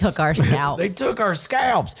 They took our scalps. They took our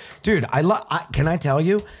scalps. Dude, can I tell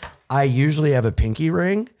you, I usually have a pinky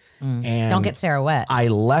ring. And Don't get Sarah wet. I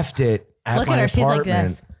left it at Look my at her. She's like apartment.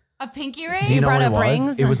 this. A pinky ring? Do you know brought what it up was?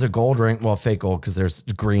 rings? It was a gold ring. Well, fake gold because there's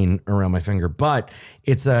green around my finger. But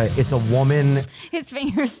it's a woman. His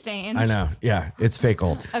finger's stained. I know. Yeah, it's fake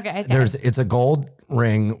gold. Okay. It's a gold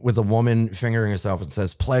ring with a woman fingering herself. It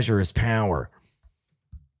says "Pleasure is power,"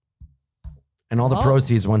 and all the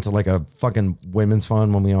proceeds went to like a fucking women's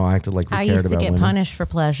fund when we all acted like we I cared used to about get women. punished for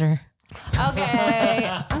pleasure.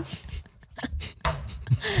 Okay.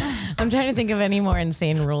 I'm trying to think of any more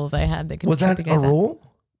insane rules I had that could Was trip that you a guys up. rule?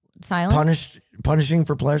 Silence? Punishing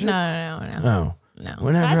for pleasure? No. Oh. No.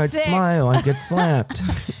 Whenever That's I'd sick. smile, I'd get slapped.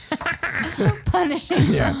 Punishing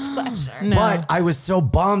Yeah. pleasure. No. But I was so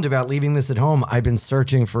bummed about leaving this at home. I've been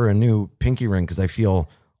searching for a new pinky ring because I feel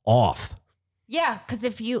off. Yeah, because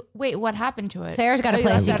if you wait, what happened to it? Sarah's got a Oh,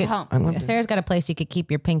 place left you it could. at home. I love it. Sarah's got a place you could keep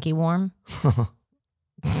your pinky warm.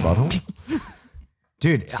 Butthole?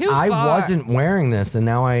 Dude, Too I far. wasn't wearing this and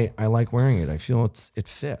now I like wearing it. I feel it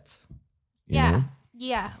fits. You Yeah, know?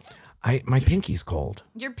 yeah. My pinky's cold.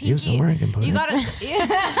 Your You have pinky. somewhere I can put You it? gotta.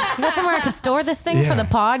 Yeah. You got somewhere I could store this thing for Yeah. the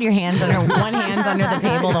pod? Your hands under one hand's under the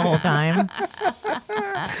table the whole time.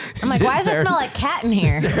 I'm like, why does it Sarah- smell like cat in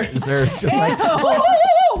here? Sarah's just like,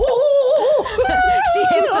 She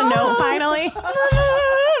hits a note finally.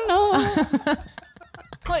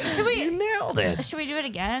 Wait, should we? you nailed it. Should we do it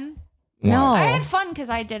again? No. I had fun because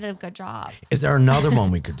I did a good job. Is there another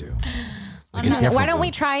one we could do? Like a different Why don't one?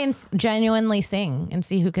 we try and genuinely sing and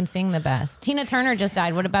see who can sing the best? Tina Turner just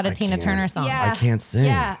died. What about a Tina can't. Turner song? Yeah. I can't sing.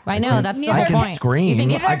 Yeah. I know, can't- that's the I whole can point. scream. You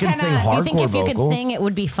think if- I can sing hardcore You think if you could vocals. sing, it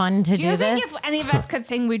would be fun to Do do, you think this? if any of us could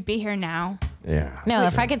sing, we'd be here now? Yeah. No,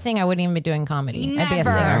 if I could sing, I wouldn't even be doing comedy. I'd be a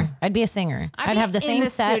Never. singer. I'd be a singer. I'd I'd be have the in same the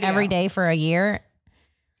set studio. every day for a year,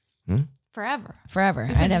 Forever. forever.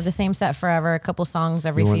 I'd have the same set forever, a couple songs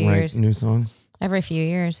every You few wouldn't write years. new songs? Every few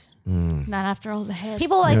years. Not after all the hits.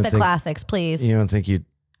 People like don't the think- classics, please. You don't think you'd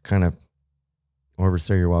kind of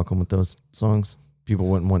overstay your welcome with those songs? People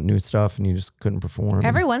wouldn't want new stuff and you just couldn't perform.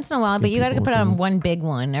 Every once in a while, but you got to people put on looking. one big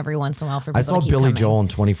one every once in a while for people I saw to keep Billy coming. Joel in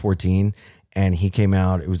 2014 and he came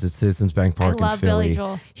out. It was at Citizens Bank Park in love Philly. Billy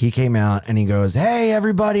Joel. He came out and he goes, "Hey,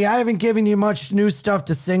 everybody, I haven't given you much new stuff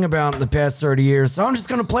to sing about in the past 30 years, so I'm just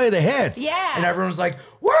going to play the hits." Yeah. And everyone was like,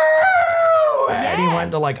 "Woo!" And he Yeah.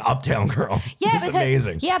 went to like Uptown Girl. Yeah, It's because-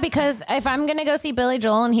 amazing. Yeah, because if I'm gonna go see Billy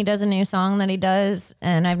Joel and he does a new song that he does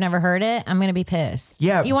and I've never heard it, I'm gonna be pissed.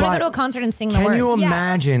 Yeah, you want to but go to a concert and sing the Can words? you Yeah.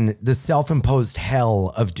 imagine the self-imposed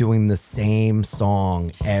hell of doing the same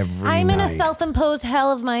song every I'm in a night? self-imposed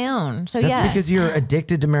hell of my own. So That's yes, because you're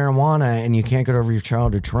addicted to marijuana and you can't get over your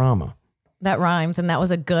childhood trauma. that rhymes, and that was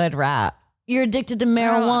a good rap. You're addicted to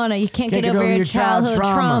marijuana. You can't get over your childhood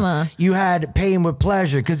trauma. You had pain with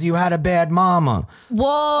pleasure because you had a bad mama.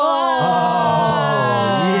 Whoa!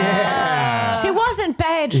 Yeah. She wasn't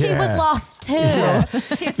bad. She Yeah. was lost too.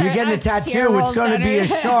 You're getting a tattoo. It's going to be a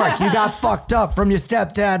shark. You got fucked up from your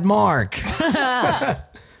stepdad, Mark.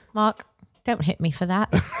 Mark, don't hit me for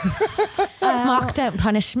that. Mark, don't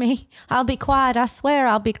punish me. I'll be quiet. I swear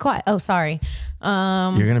I'll be quiet. Oh, sorry.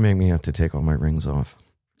 You're going to make me have to take all my rings off.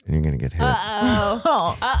 And you're going to get hit.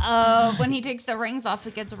 Uh-oh. When he takes the rings off,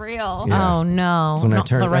 it gets real. Yeah. Oh no, That's when not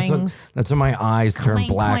the that's when, rings. that's when my eyes turn Clink,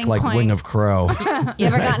 black clink, like clink. Wing of Crow. You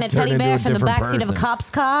ever gotten a Turn teddy into bear a from the different backseat of a person. cop's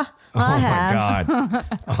car? Oh I my have.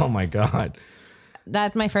 God. Oh my God.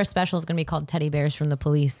 That my first special is going to be called Teddy Bears from the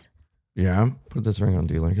Police. Yeah. Put this ring on.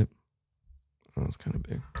 Do you like it? Oh, it's kind of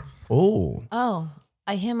big. Oh. Oh,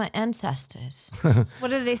 I hear my ancestors.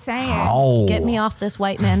 What are they saying? Oh. Get me off this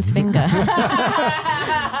white man's finger.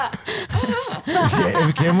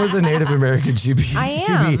 If Kim was a Native American, she'd be. I She'd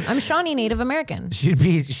am. be, I'm Shawnee Native American. she'd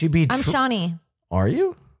be. I'm Shawnee. Are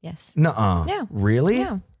you? Yes. Nuh-uh. Yeah. Really?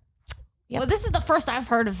 Yeah. Well, this is the first I've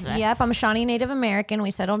heard of this. Yep, I'm a Shawnee Native American.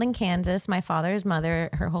 We settled in Kansas. My father's mother,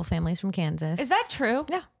 her whole family's from Kansas. Is that true?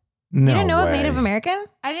 Yeah. No You didn't know I was way. Native American?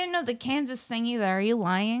 I didn't know the Kansas thing either. Are you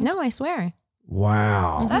lying? No, I swear.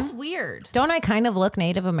 Wow. That's weird. Don't I kind of look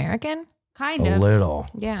Native American? Kind A of. little.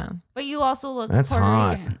 Yeah. But you also look That's Puerto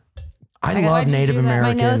hot. Rican. I Okay, love why'd you Native do that? My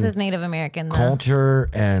American My nose is Native American, though. culture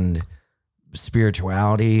and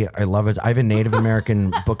spirituality. I love it. I have a Native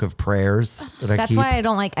American book of prayers that I That's keep. why I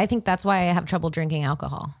don't like, I think that's why I have trouble drinking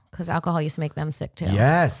alcohol, because alcohol used to make them sick too.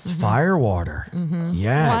 Yes, firewater.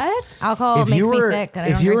 Yes. What? Alcohol makes me sick. And I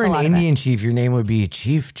if don't you drink were a an lot Indian chief, your name would be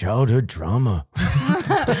Chief Childhood Trauma.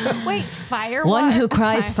 Wait, fire? One what? who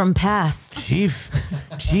cries from past. Chief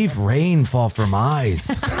Rainfall from Eyes.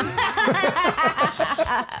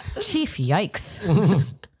 Chief, yikes.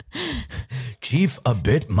 Chief A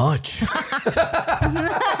Bit Much.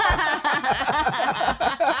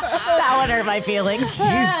 That would hurt my feelings.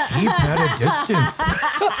 Chief Keep at a Distance.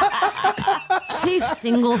 Chief,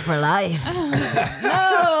 single for life.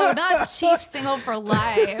 No, not Chief Single for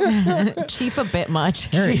Life. Chief, a bit much.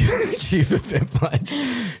 Chief A Bit Much.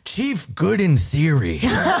 Chief Good in Theory.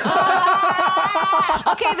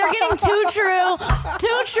 Okay, they're getting too true.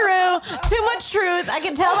 Too true. Too much truth. I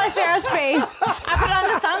can tell by Sarah's face. I put on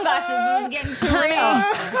the sunglasses. It was getting too real.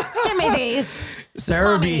 Give me these.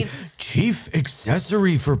 Sarah Mommy be needs- Chief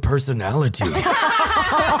Accessory for Personality. That's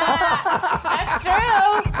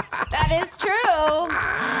true. That is true.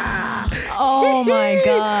 Oh my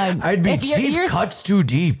God. I'd be If you're- Chief you're- Cuts Too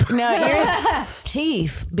Deep. No, you're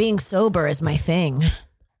Chief. Being sober is my thing.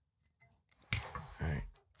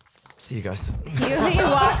 See you guys. He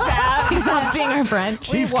walks out. He stops being our friend.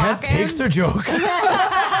 Chief Kent takes a joke.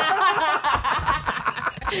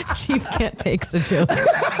 Chief Kent takes a joke.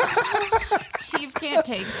 Chief can't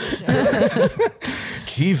take the joke.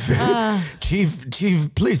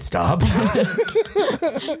 Chief, please stop.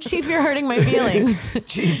 Chief, you're hurting my feelings.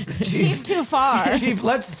 Chief, Too far. Chief,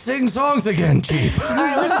 let's sing songs again, Chief. All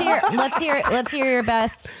right, let's hear your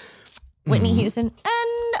best. Whitney Houston and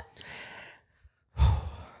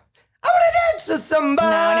I want to dance with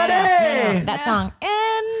somebody. no. That song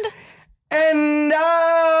And I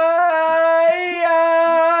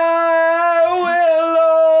will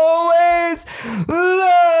always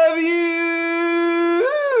love you.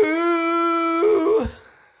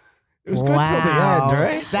 It was good till the end,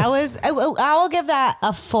 right? That was. I will give that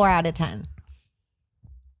a 4 out of 10.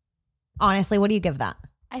 Honestly, what do you give that?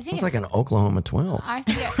 I think It's like an Oklahoma 12. I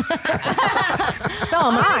think So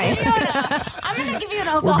am I. I'm gonna give you an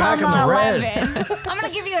We're back in the Oklahoma res. 11. I'm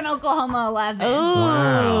gonna give you an Oklahoma 11.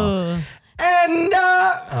 Wow. And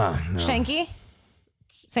no. Shanky,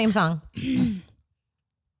 same song.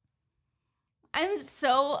 I'm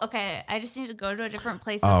so okay. I just need to go to a different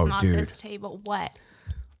place Oh, that's not dude. this table. What?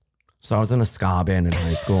 So I was in a ska band in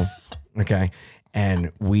high school. Okay.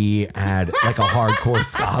 And we had like a hardcore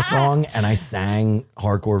ska song, and I sang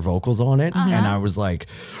hardcore vocals on it. And I was like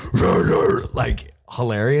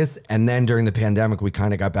hilarious. And then during the pandemic, we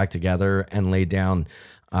kind of got back together and laid down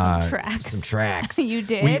some tracks. You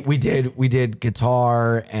did? We did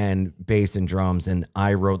guitar and bass and drums, and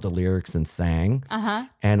I wrote the lyrics and sang.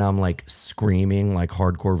 And I'm like screaming like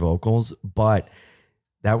hardcore vocals, but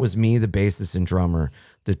that was me, the bassist and drummer.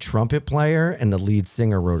 The trumpet player and the lead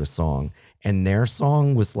singer wrote a song, and their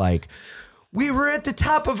song was like, we were at the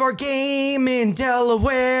top of our game in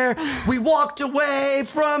Delaware. We walked away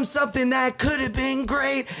from something that could have been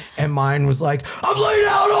great. And mine was like, I'm laid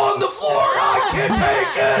out on the floor. I can't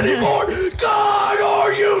take anymore. God,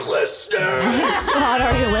 are you listening? God,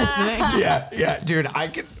 are you listening? Yeah, dude, I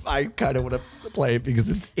kind of want to play it because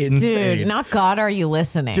it's insane. Dude, not God, are you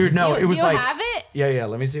listening? Dude, no, it was Do you like, have it? yeah.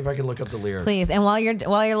 Let me see if I can look up the lyrics. Please. And while you're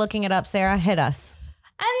looking it up, Sarah, hit us.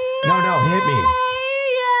 No, hit me.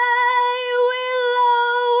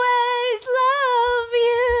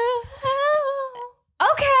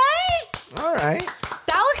 All right.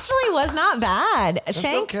 That actually was not bad.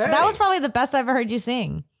 Shank, okay. that was probably the best I've ever heard you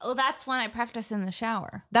sing. Oh, that's when I practice in the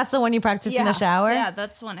shower. That's the one you practiced in the shower? Yeah,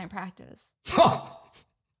 that's when I practice.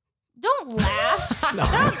 Don't laugh.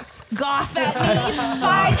 Don't scoff at me,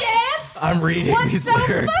 Fidance. I'm reading What's these so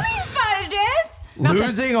lyrics. funny, Fidance?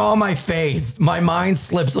 Losing all my faith. My mind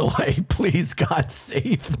slips away. Please, God,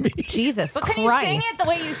 save me. Jesus But Christ. can you sing it the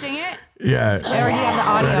way you sing it? Yeah. Or do you have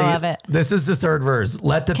the audio Ready? of it? This is the third verse.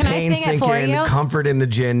 Let the Can I pain sing it sink for in, you? comfort in the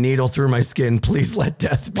gin, needle through my skin. Please let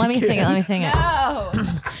death begin. Let me sing it. Oh.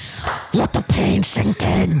 Let the pain sink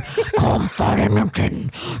in, comfort in the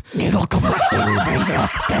gin, needle to my skin,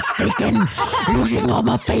 death begin. Losing all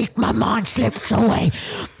my faith, my mind slips away.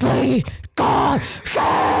 Please, God,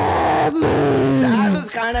 save me. That was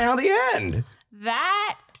kind of how the end.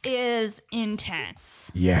 That is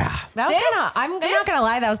intense. Yeah. That was This- kind of, I'm not this- going to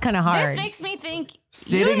lie, that was kind of hard. This makes me think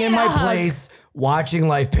Sitting you in need my a hug. place, watching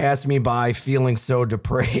life pass me by, feeling so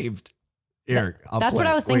depraved. Here, I'll That's play what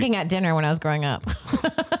I it. was Wait. thinking at dinner when I was growing up.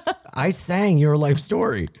 I sang your life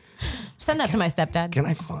story. Send that to my stepdad. Can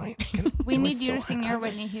I find? We do I need you still to sing have your it?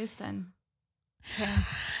 Whitney Houston. Okay.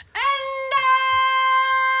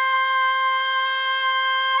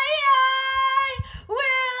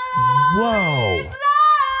 Whoa.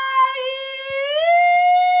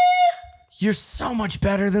 You're so much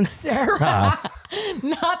better than Sarah.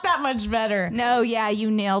 Not that much better. No, yeah, you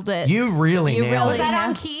nailed it. You really You nailed really Was it. that know.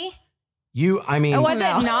 on key? I mean, it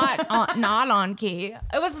wasn't No. not on key.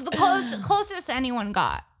 It was the closest anyone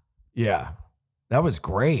got. yeah. That was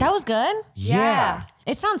great. That was good? yeah.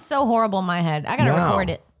 It sounds so horrible in my head. I got to No. record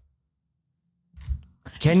it.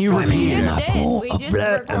 Can you repeat We it? just did. We just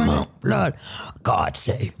recorded. Blood, God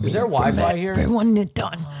save me. Is there from Wi-Fi that. here? Everyone that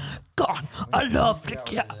done. God, I love to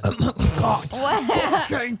get. God, God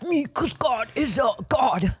save me, because God is a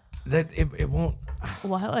God. That it won't.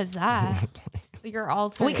 What was that? Your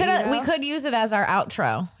alter We ego? could use it as our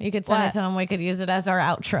outro. You could send What? it to him. We could use it as our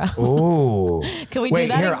outro. Ooh. Can we Wait, do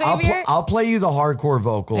that, here, Xavier? I'll play you the hardcore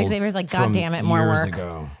vocals. Xavier's like, from God damn it, more years work.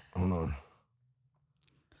 ago. Hold on.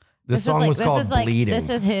 This song was this called is like, Bleeding. This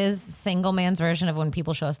is his single man's version of when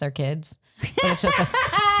people show us their kids. But it's just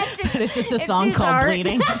a, but it's just a song his called art.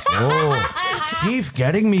 Bleeding. Oh, Chief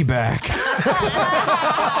getting me back.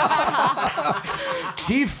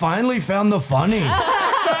 Chief finally found the funny.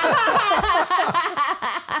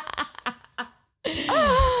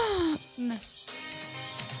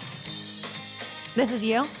 This is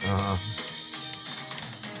you?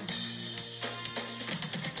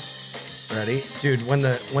 Ready? Dude, when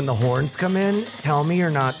the horns come in, tell me you're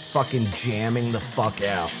not fucking jamming the fuck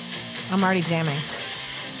out. I'm already jamming.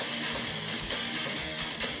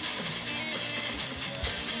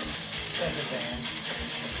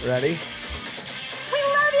 Ready? We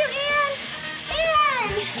love you, Ian!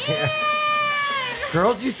 Ian!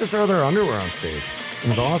 Girls used to throw their underwear on stage. It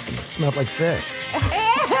was awesome. It smelled like fish. Ian,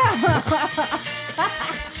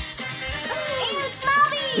 smell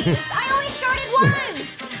these! I only shorted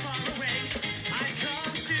once!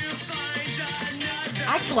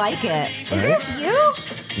 I like it. Is this you?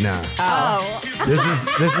 Nah. Oh.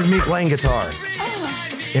 This is me playing guitar.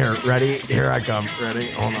 Here, ready? Here I come. Ready?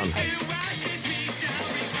 Hold on.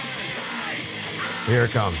 Here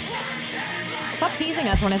it comes. Stop teasing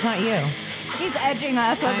us when it's not you. He's edging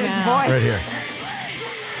us with his know. voice. Right here.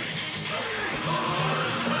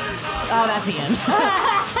 Oh, that's Ian.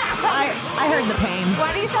 I heard the pain.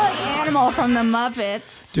 Why do you sound like Animal from the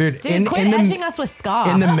Muppets? Dude, Dude, quit edging us with ska.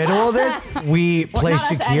 in the middle of this, we play not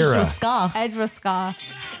us edged Shakira. with ska. Edge with ska.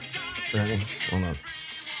 Ready? Hold on.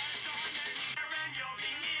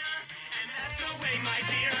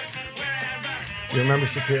 You remember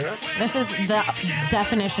Shakira? This is the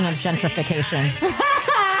definition of gentrification.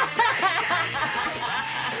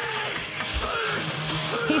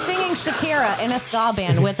 He's singing Shakira in a ska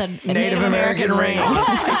band with a Native American ring.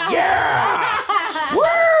 Yeah! Woo!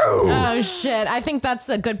 Oh, shit. I think that's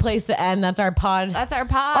a good place to end. That's our pod. That's our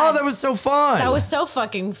pod. Oh, that was so fun. That was so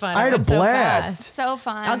fucking fun. I had It a went so blast. fast. so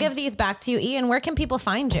fun. I'll give these back to you. Ian, where can people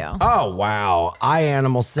find you? Oh, wow.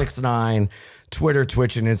 iAnimal69, Twitter,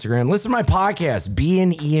 Twitch, and Instagram. Listen to my podcast, Be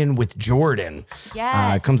and Ian with Jordan.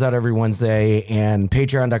 Yes. It comes out every Wednesday, and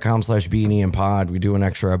patreon.com/Be and Ian pod. We do an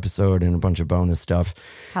extra episode and a bunch of bonus stuff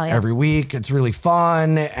Hell yeah. every week. It's really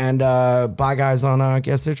fun. And bye, guys, on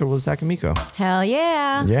Guest Digital with Zach and Miko. Hell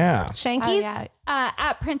yeah. Yeah. Shankies? Oh, yeah.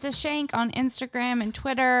 At Princess Shank on Instagram and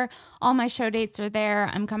Twitter. All my show dates are there.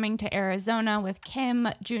 I'm coming to Arizona with Kim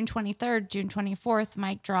June 23rd, June 24th,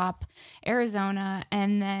 mic drop, Arizona.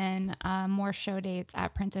 And then more show dates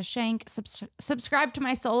at Princess Shank. Subscribe to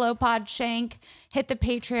my solo pod, Shank. Hit the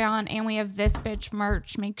Patreon. And we have This Bitch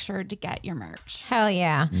merch. Make sure to get your merch. Hell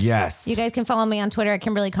yeah. Yes. You guys can follow me on Twitter at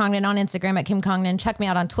Kimberly Congdon, on Instagram at Kim Congdon. Check me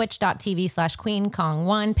out on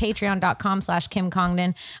twitch.tv/QueenKong1, patreon.com/Kim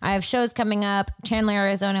Congdon. I have shows coming up. Chandler,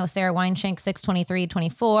 Arizona with Sarah Weinshank,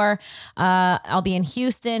 6/23/24. I'll be in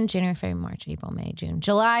Houston, January, February, March, April, May, June,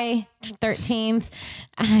 July 13th.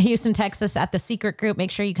 Houston, Texas at the Secret Group. Make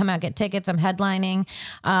sure you come out, get tickets. I'm headlining.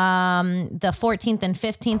 The 14th and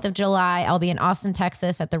 15th of July, I'll be in Austin,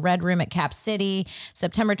 Texas at the Red Room at Cap City.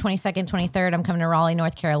 September 22nd, 23rd, I'm coming to Raleigh,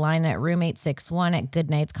 North Carolina at Room 861 at Good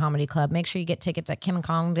Nights Comedy Club. Make sure you get tickets at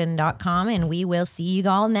KimCongdon.com, and we will see you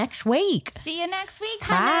all next week. See you next week, Bye.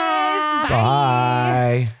 honey.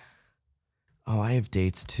 Bye. Oh, I have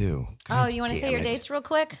dates too. Oh, you want to say your damn it. dates real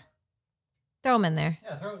quick? Throw them in there.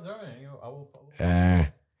 Yeah, throw it in. I will.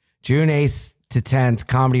 June 8th to 10th,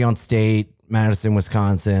 Comedy on State, Madison,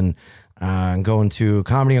 Wisconsin. I'm going to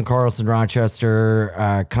Comedy on Carlson,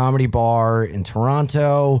 Rochester, Comedy Bar in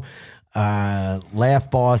Toronto,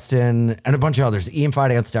 Laugh Boston, and a bunch of others.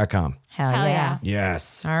 IanFidance.com. Hell Hell yeah. yeah.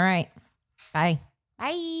 Yes. All right. Bye.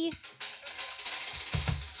 Bye.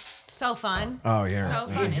 So fun. Oh, yeah. So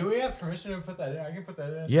Dude, funny. do we have permission to put that in? I can put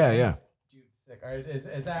that in. Yeah, yeah. Dude, sick. All right,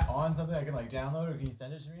 is that on something I can like download, or can you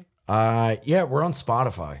send it to me? Yeah, we're on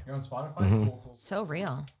Spotify. You're on Spotify. Mm-hmm. Cool. So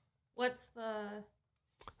real. What's the...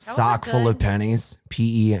 Sock full of pennies.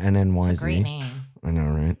 PENNYZ. It's a great name. I know,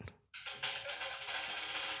 right?